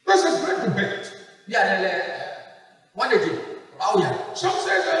 there's a great debate. Some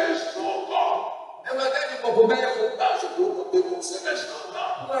say there is no God. That's a group of people who say there's no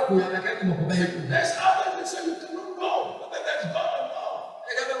God. There's others that say you cannot know, but then there's God and God.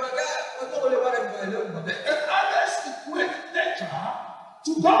 And others equate nature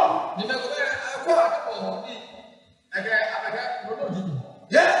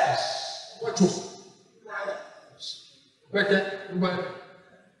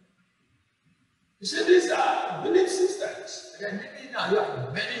You see, these are belief systems. Yes,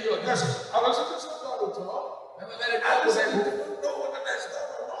 I was at the center of the talk. I said, you don't know whether there's God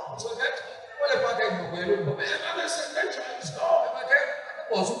or not. So that, another said, nature is God.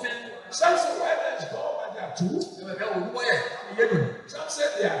 Some say, where there's God, but there are two. Some say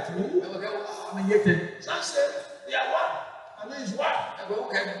there are three. Some say they are one. And there is one.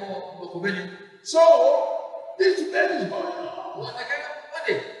 So, this debate is going on.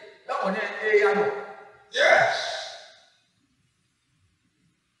 Yes.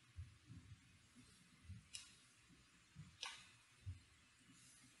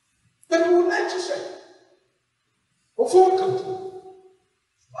 But we would like to say, before we come to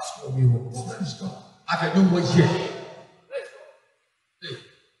that's what we will. What is God? I can do what here.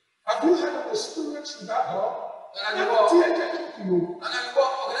 Have you heard of the spirits without God?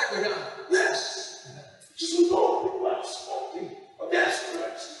 Yes. Just know people are smoking. But their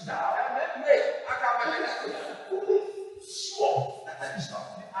spirits without. Smoke. That is not.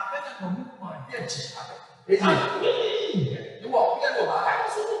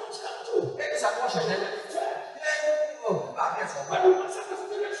 But we must have the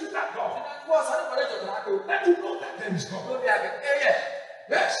spirits without God. Let you know that there is God.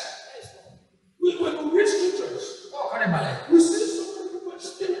 Yes. When we read scriptures, we see so many people's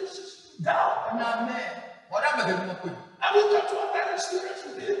spirits down. And we got to have that experience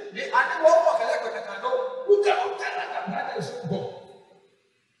with him. We cannot tell Adam that there is no God.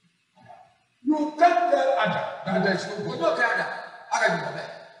 You can't tell Adam that there is no God.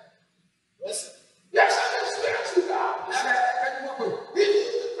 Yes, I have experience with God. He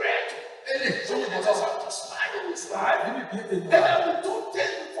is the creator. So he has to slide in his life. And then we don't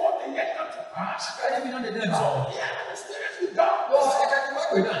tell before they get come to pass. So he has an experience with God.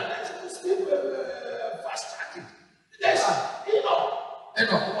 Let's fast tracking. Yes, Enoch. He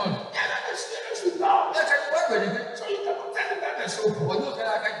had an experience with God. So you cannot tell him that there's no God.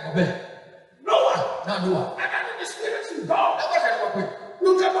 Noah had an experience with God.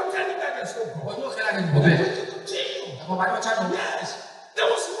 You cannot tell him that there's no God. Yes, there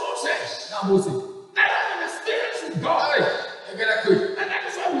was Moses. That had an experience with God. And that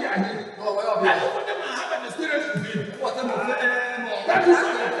is why we are here. And you want them to have an experience with him. That is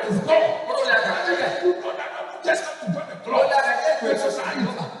why there is God. You know that just have to join the club.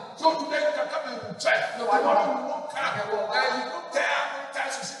 So today you can come and check. Tomorrow you won't come. You don't care how many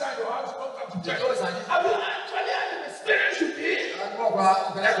times you sit down in your house, you don't come to church. Have you actually had an experience with him?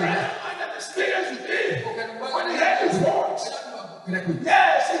 Had an experience with him. When he heard his voice.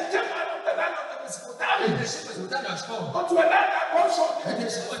 Yes, he came out of the land of the Mesopotamia. Unto a land that was so deep. He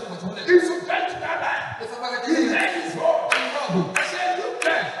subject to that land. He heard his voice. I said, look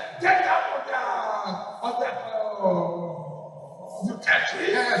there, get out of the country.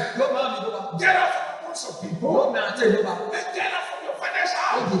 Get out from the bunch of people. And get out from your father's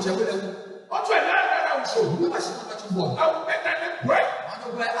house. Unto a land that I will show you. I will make that name great.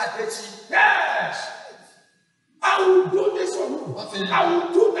 Yes. I will do this for you. I will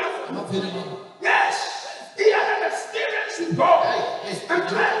do that for you. Yes. He had an experience with God. And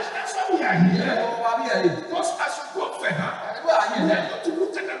that's why we are here. Because as you go further, we are going to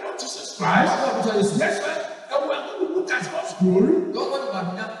look at the Lord Jesus Christ. Yes, and we are going to look at God's glory.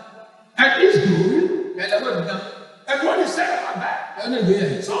 And his glory. And what he said about that.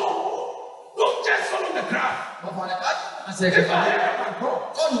 So, don't just follow the crowd. If I hear about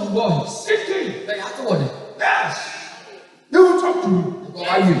God, seeking. Yes. They will talk to you.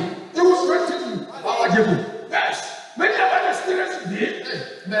 They will strengthen you. Yes. Many have had experience with him.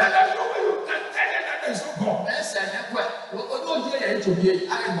 And there's no way you can tell them that there's no God.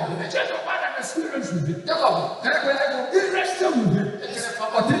 Jacob had an experience with him. He rested with him.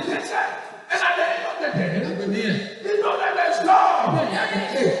 And at the end of the day, he know that there's God.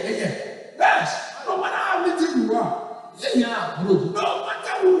 Yes. No matter how little you are. No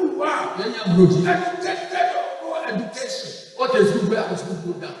matter who you are. Educated or no education. When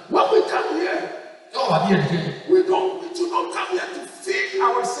we come here, we do not come here to feed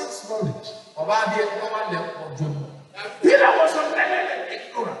our sense knowledge. Peter was unlearned and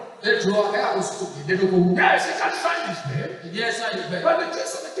ignorant. Yes, he can find his name. But the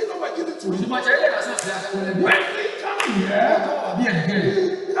case of the kingdom was given to him. When we come here,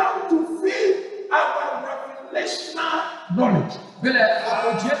 we come to feed our revelational knowledge.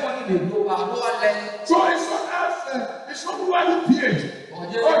 So it's not what you PhD or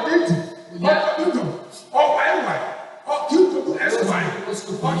DT or computer or YY or Q to SY or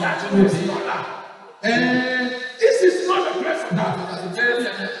that scholar. This is not a place for that.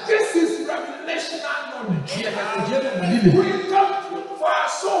 This is revelation. We come for our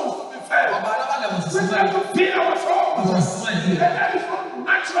souls to be fed. We come to feed our souls. And that is not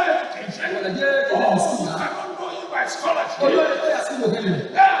natural education. Oh, you cannot know you by scholarship.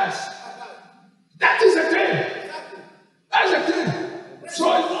 Yes. That is the thing. That's the thing. So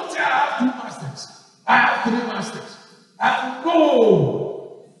it's not say I have 2 masters. I have 3 masters.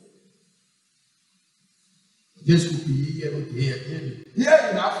 No. This could be here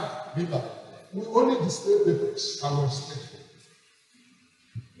in Africa. We only display papers. I will explain.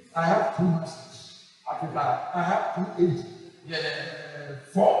 I have 2 masters. I have 2 agents.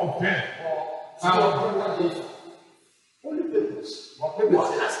 4 of them. Only papers. What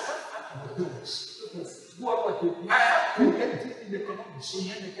has happened to papers? I have 2 agents in economics.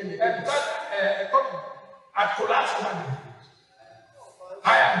 Economy had collapsed over the years. I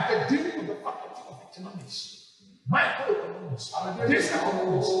am the dean of the faculty of economics. Microeconomics. This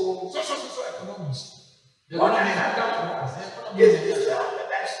economics. Social economics. What I have done is the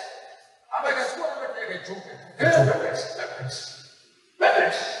best. I guess what I'm going to joke. Papers.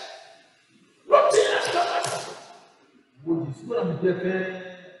 Nothing has come out of it.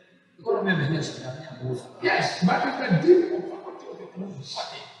 Yes, but it's the dean of faculty of economics.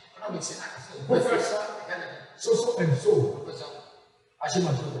 Professor, so and so.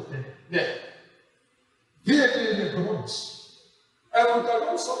 PhD in economics. And we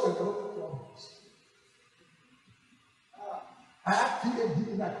cannot solve economic problems. I have PhD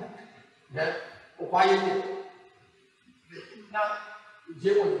in agriculture.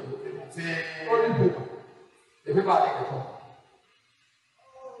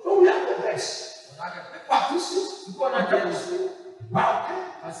 So we have the best. Practices,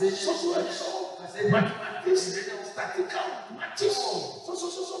 social and so, mathematics, statistical mathematics,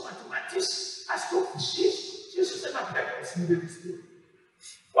 so mathematics, astrophysics, Jesus and mathematics in the display.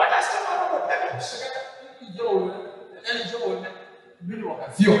 What has come out of the papers?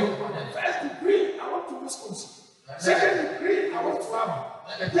 First degree, I want to Wisconsin. Second degree, I want to Harvard.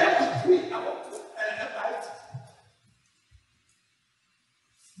 Third degree, I want to MIT.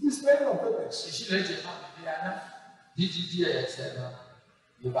 This many of papers.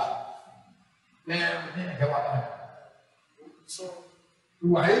 So,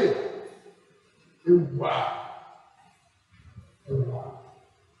 why?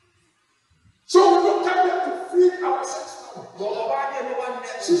 So we don't come here to feed ourselves now.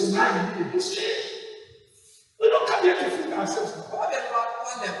 We don't come here to feed ourselves now.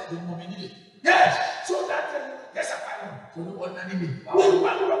 Yes, so that yes, I we want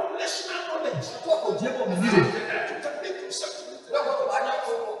revelational knowledge.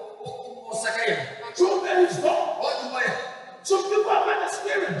 So there is no. So people have an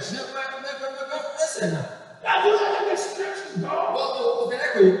experience. Have you had an experience with God?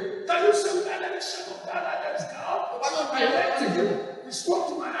 Can you say that the shadow of that is God? I like to him. He spoke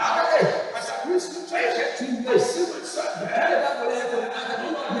to my heart. As I reached the church, I see myself there.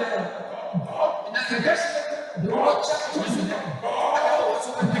 God, and I can guess God,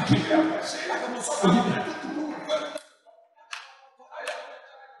 the king of my sin.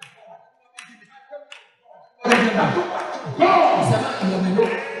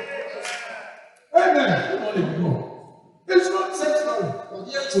 Amen. It's not sexual.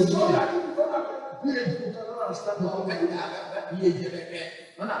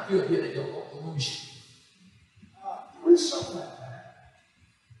 We suffer like that.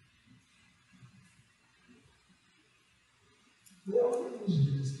 They always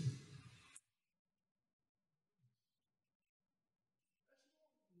do this thing.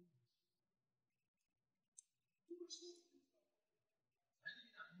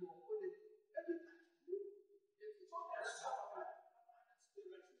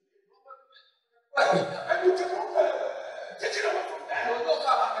 And you cannot take it away from that.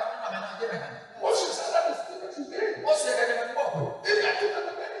 What's your salary today? What's your if I think of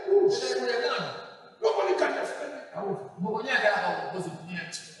the rules, nobody can defend it.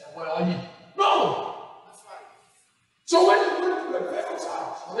 No. So when you go to the parents'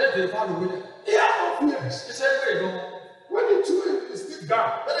 house, he had no fears. When the children is still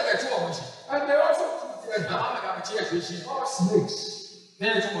down, and they also all snakes.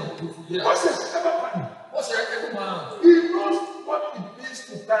 What's the never funny? He knows what it means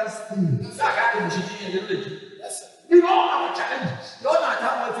to stand still. You know our challenges.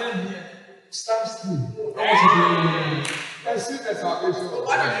 Stand still. And see the salvation.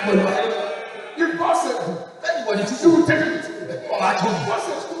 If possible, you will take it. What's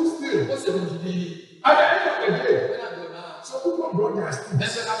the school still? At the end of the day, so people brought their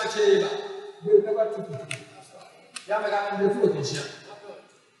sticks. They never took it.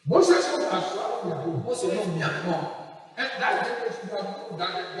 Moses was as well. And that's the way they should have known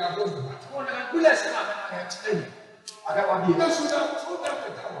that they are lost the battle. They should have told them the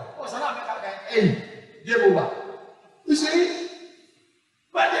tower. Game over. You see?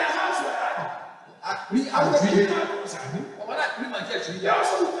 But their hearts were hard. We are three. They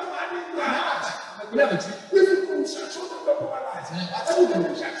also become hard in their hearts. People shall show them the power lies.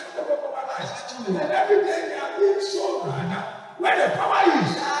 Everybody shall show them the power lies. And every day they are being shown where the power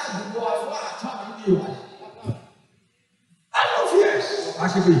is. I love yes.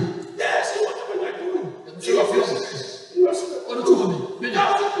 Yes, he whatever we are doing. He was he was on the two of me. Now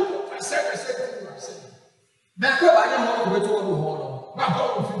people can say the same thing you have said. God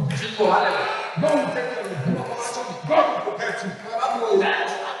will feed you. God will take care of you. God will protect you.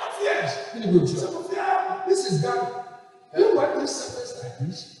 Yes. This is God. You want this service like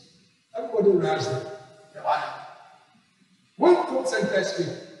this? Everybody runs it. When comes and test me,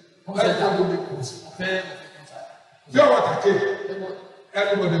 everybody make comes. Pure water cake.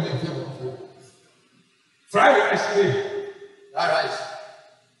 Everybody make pure water. Fried rice cake. Rice.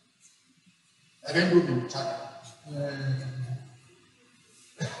 I didn't do the chat.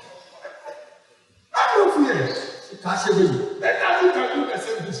 I don't fear. Let us can do the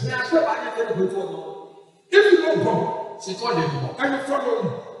same business. If you don't go, and you follow him,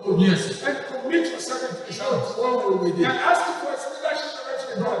 and commit yourself into his house, and ask him for his leadership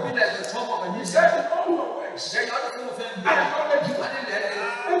direction, God. He said in all your ways, acknowledge him,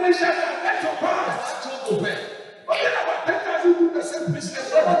 and they shall let your path. But then about 10,000 do the same business.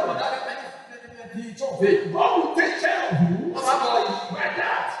 God will take care of you. Like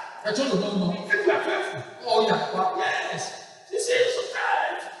that. If you are faithful. Oh, yeah. Yes. He says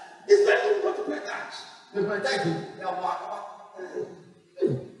sometimes it's better to go to play tax. The play tax.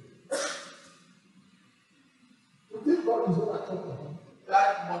 You think God is going to talk to him?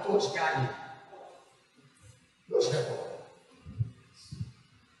 That motor guy. No shepherd.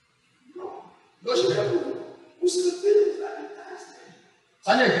 No shepherd. You see the things that he does.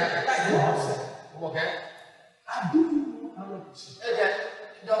 Okay. I do you 100%. Again,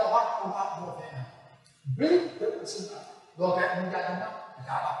 you don't want to have more than bring the person up. Look at me,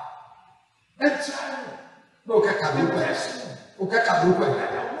 and try. Look at Kabu. Look at Kabu. I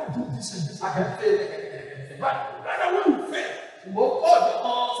won't do this and this. I can fail. But I won't fail.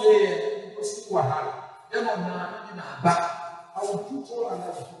 All fail. I will put all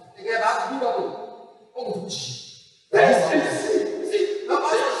another. Again, I will do all. Taste and see. See,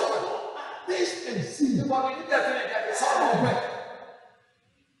 taste and see.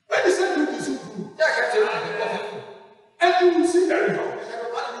 When he said do this, and you will see the result.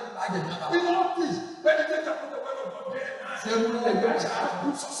 In all this, meditate upon the word of God there. And you shall have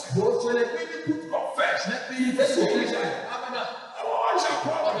good success. When you put God first, I shall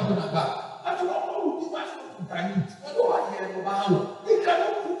promise. And what will give us what I need? He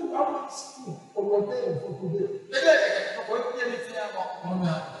cannot put you out of school for one day or for today.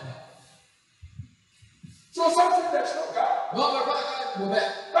 So something that's not God.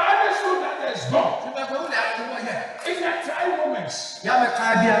 But I just know that there's God. In that time moments, they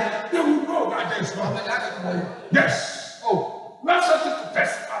will know that there's God. Yes. Oh, we have something to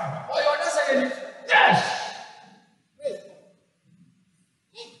testify about. Yes.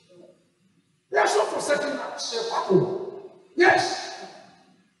 They are so forsaken us. Yes.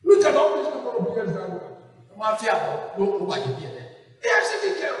 Look at all these number of years that we have. Yes, if he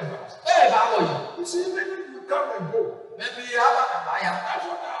care of us. You see, maybe you come and go. Maybe you have that's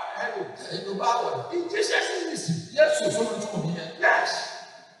what I heard. In Jesus' name, yes.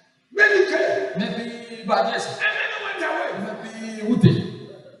 Maybe care. Maybe bad, yes. And then went away. Maybe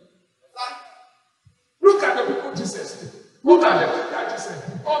look at the people Jesus did. Look at the people that Jesus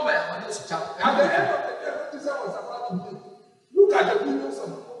did. Oh man, at the end of the day, when Jesus was about to leave, look at the millions of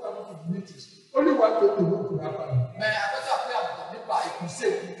people coming to the meetings. Only one thing will could happen. You say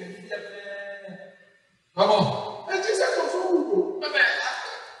you can be there. Come on. And Jesus was so good.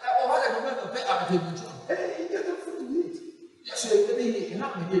 Hey, he get the food to eat. Yes, he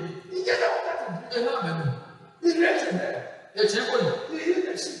get the water to drink. He raised him there. He healed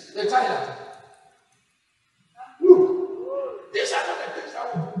the sick. Look, these are not the things that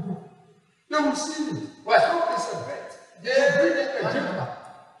will do. They will see you. No, it's a bet. They bring them a gentleman.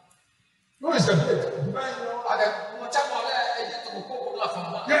 No, it's a bet.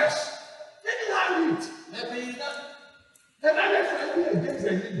 Yes. They didn't have it. And I left me against the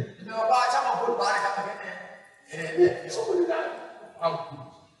healing. Somebody died.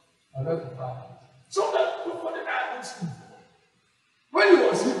 So that nobody died in school. When he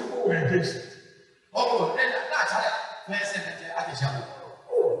was here, people were against it. Oh,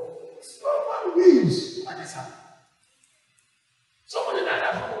 so one wins.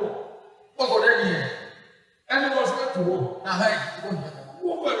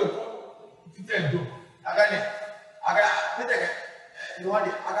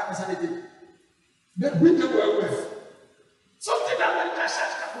 They bring them well. Something that when cash can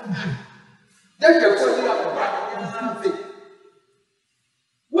do. Then the phone you have a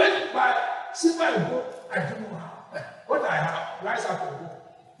When by see my book, I don't know how. What I have, rise up and go.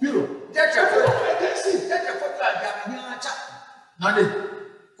 Hero. Get your phone. I can see. Get your phone like that. Money.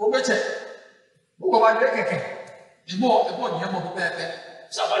 Go better. Who go and make it? The more you have more better.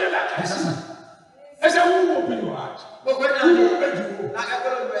 Somebody like I said. I said, who open your eyes? But when I do, I got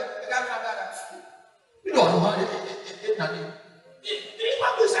you don't know how it.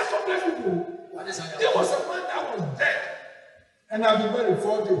 There was a man that was dead, and I've been buried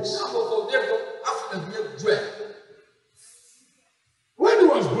 4 days. When he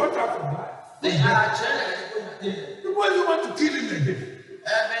was brought out from life, people you want to kill him again.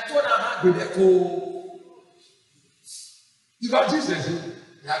 You got Jesus. You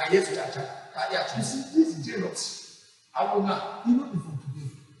see, this is jealous. I will not. You know before today.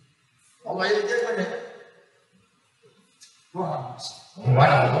 What happens?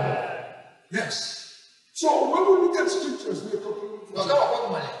 Yes. So when we look at scriptures, we are talking about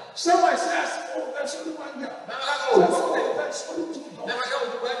somebody says, oh, there's only one God. There's only two gods.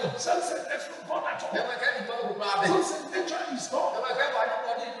 Some say there's no God at all. Some say nature is God.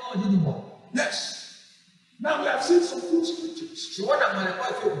 Yes. Now we have seen some good scriptures. What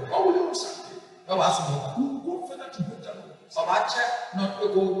will you say? We will go further to go down.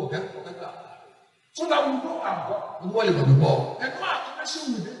 So that we know our God. And what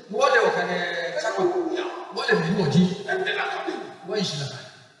connection with Him. And then accordingly.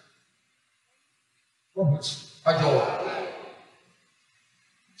 God bless you.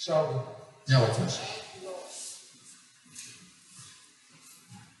 Shall we?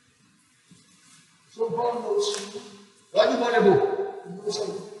 So God knows you. He knows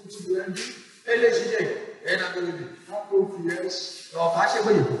everything to the end. After years, He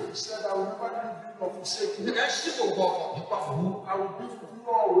said, I will never leave you nor forsake you. I will be with you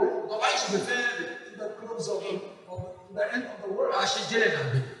always to the close of the end of the world. He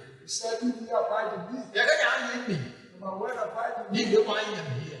said, if you abide in me, and my word abide in me,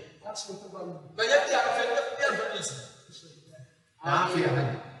 that's whatever you do.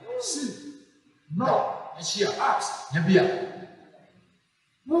 See, no, ask.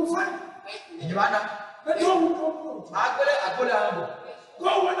 No, fine. But no, we don't know.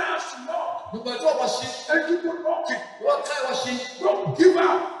 Go and ask to knock. And keep on knocking. Don't give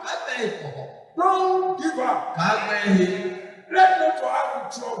up. Don't give up. Let not to have in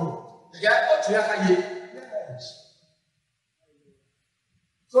trouble. Yes.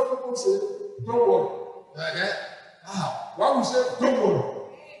 Some people say, don't worry. One will say, don't worry.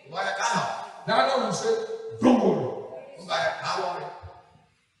 The other will say, don't worry.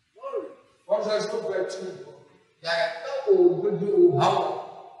 Once there's no virtue in God.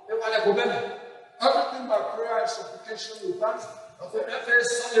 Everything by prayer and supplication with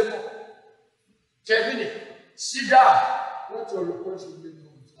thanksgiving. Let your request be made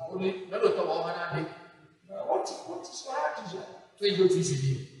known. What is your heart desire?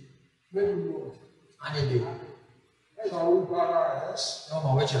 Let me know. Shall we bow our heads?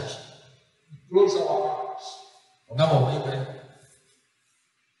 Close our eyes.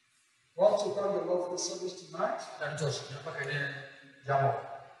 Want to thank the Lord for the service tonight? And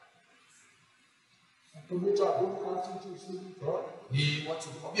commit our whole heart into His living God.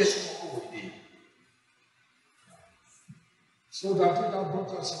 So that in our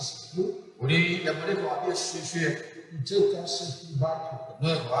brothers and sisters, we take us safely back.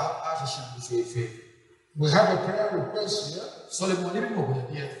 We have a prayer request here.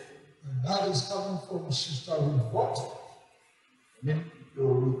 And that is coming from Sister Ruth.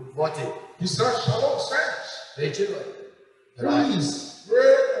 He said, Shalom, saints. Please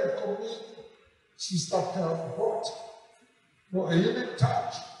pray and commit Sister Pearl for a healing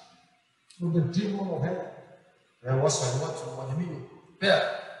touch from the demon of hell. God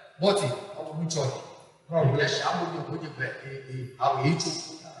bless you.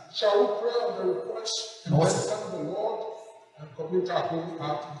 Shall we pray on the request and thank the Lord and commit our whole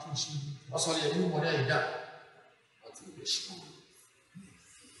heart into His living?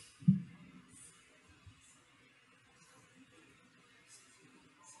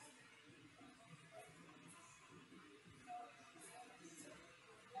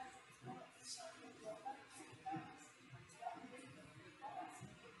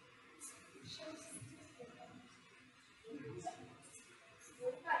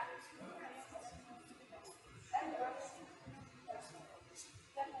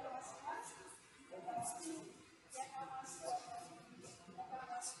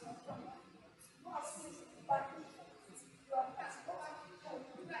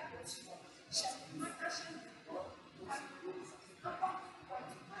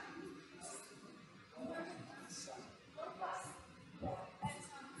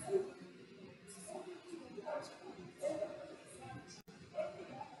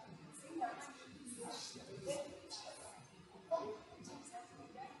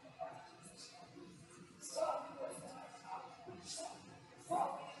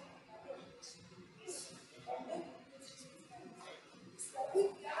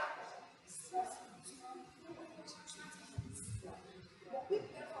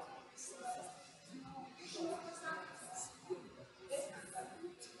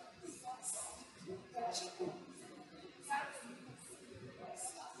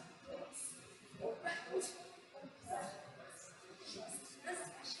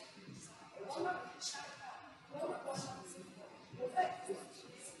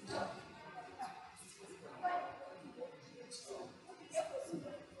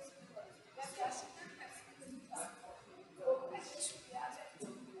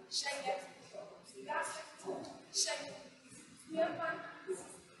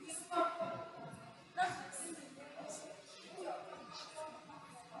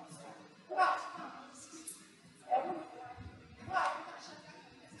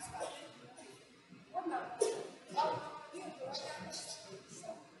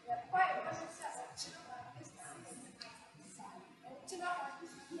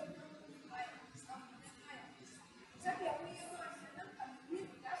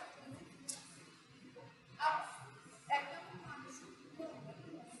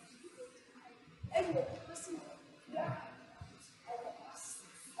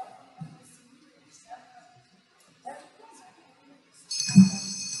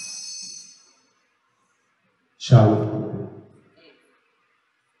 Shall we pray?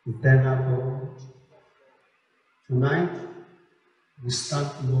 Eternal God, tonight we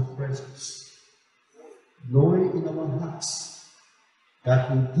stand in your presence, knowing in our hearts that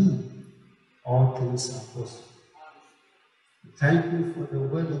with thee all things are possible. Thank you for the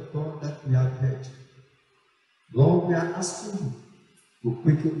word of God that we have heard. Lord, we are asking you to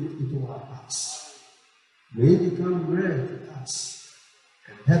quicken it into our hearts. May it become real to us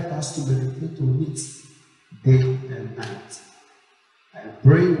and help us to meditate on it day and night. I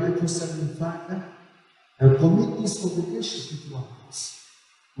pray, righteous Heavenly Father, and commit this obligation into our hearts.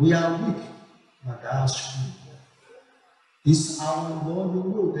 We are weak, but thou art strong. This hour, Lord, you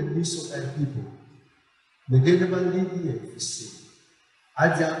know the needs of thy people. May they never leave here the same.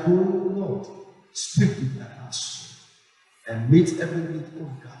 As they are going, Lord, speak with their hearts and meet every need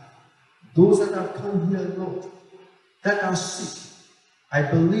of God. Those that have come here, Lord, that are sick, I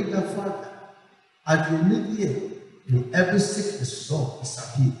believe that, Father, as they live here, may every sickness, Lord,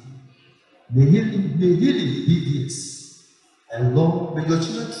 disappear. May healing be theirs. And Lord, may your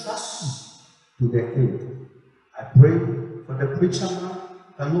children trust you to the end. I pray for the preacher man,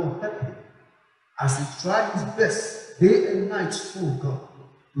 the Lord help him as he tries his best day and night, oh God,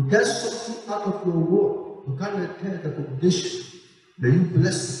 to get something out of your word, to come and tell the congregation. May you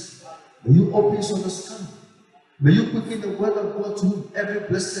bless him. May you open his understanding. May you quicken the word of God to him every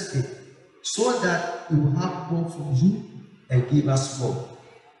blessed day, so that he will have more from you and give us more.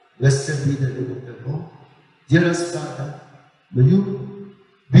 Blessed be the name of the Lord. Dearest Father, may you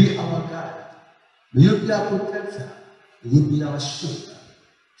be our guide. May you be our protector. May you be our shield.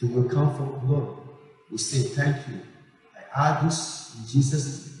 To will come from glory. We say thank you. I ask this in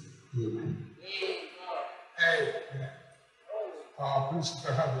Jesus' name. Amen. Amen. Please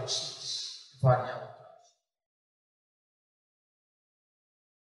have your seats.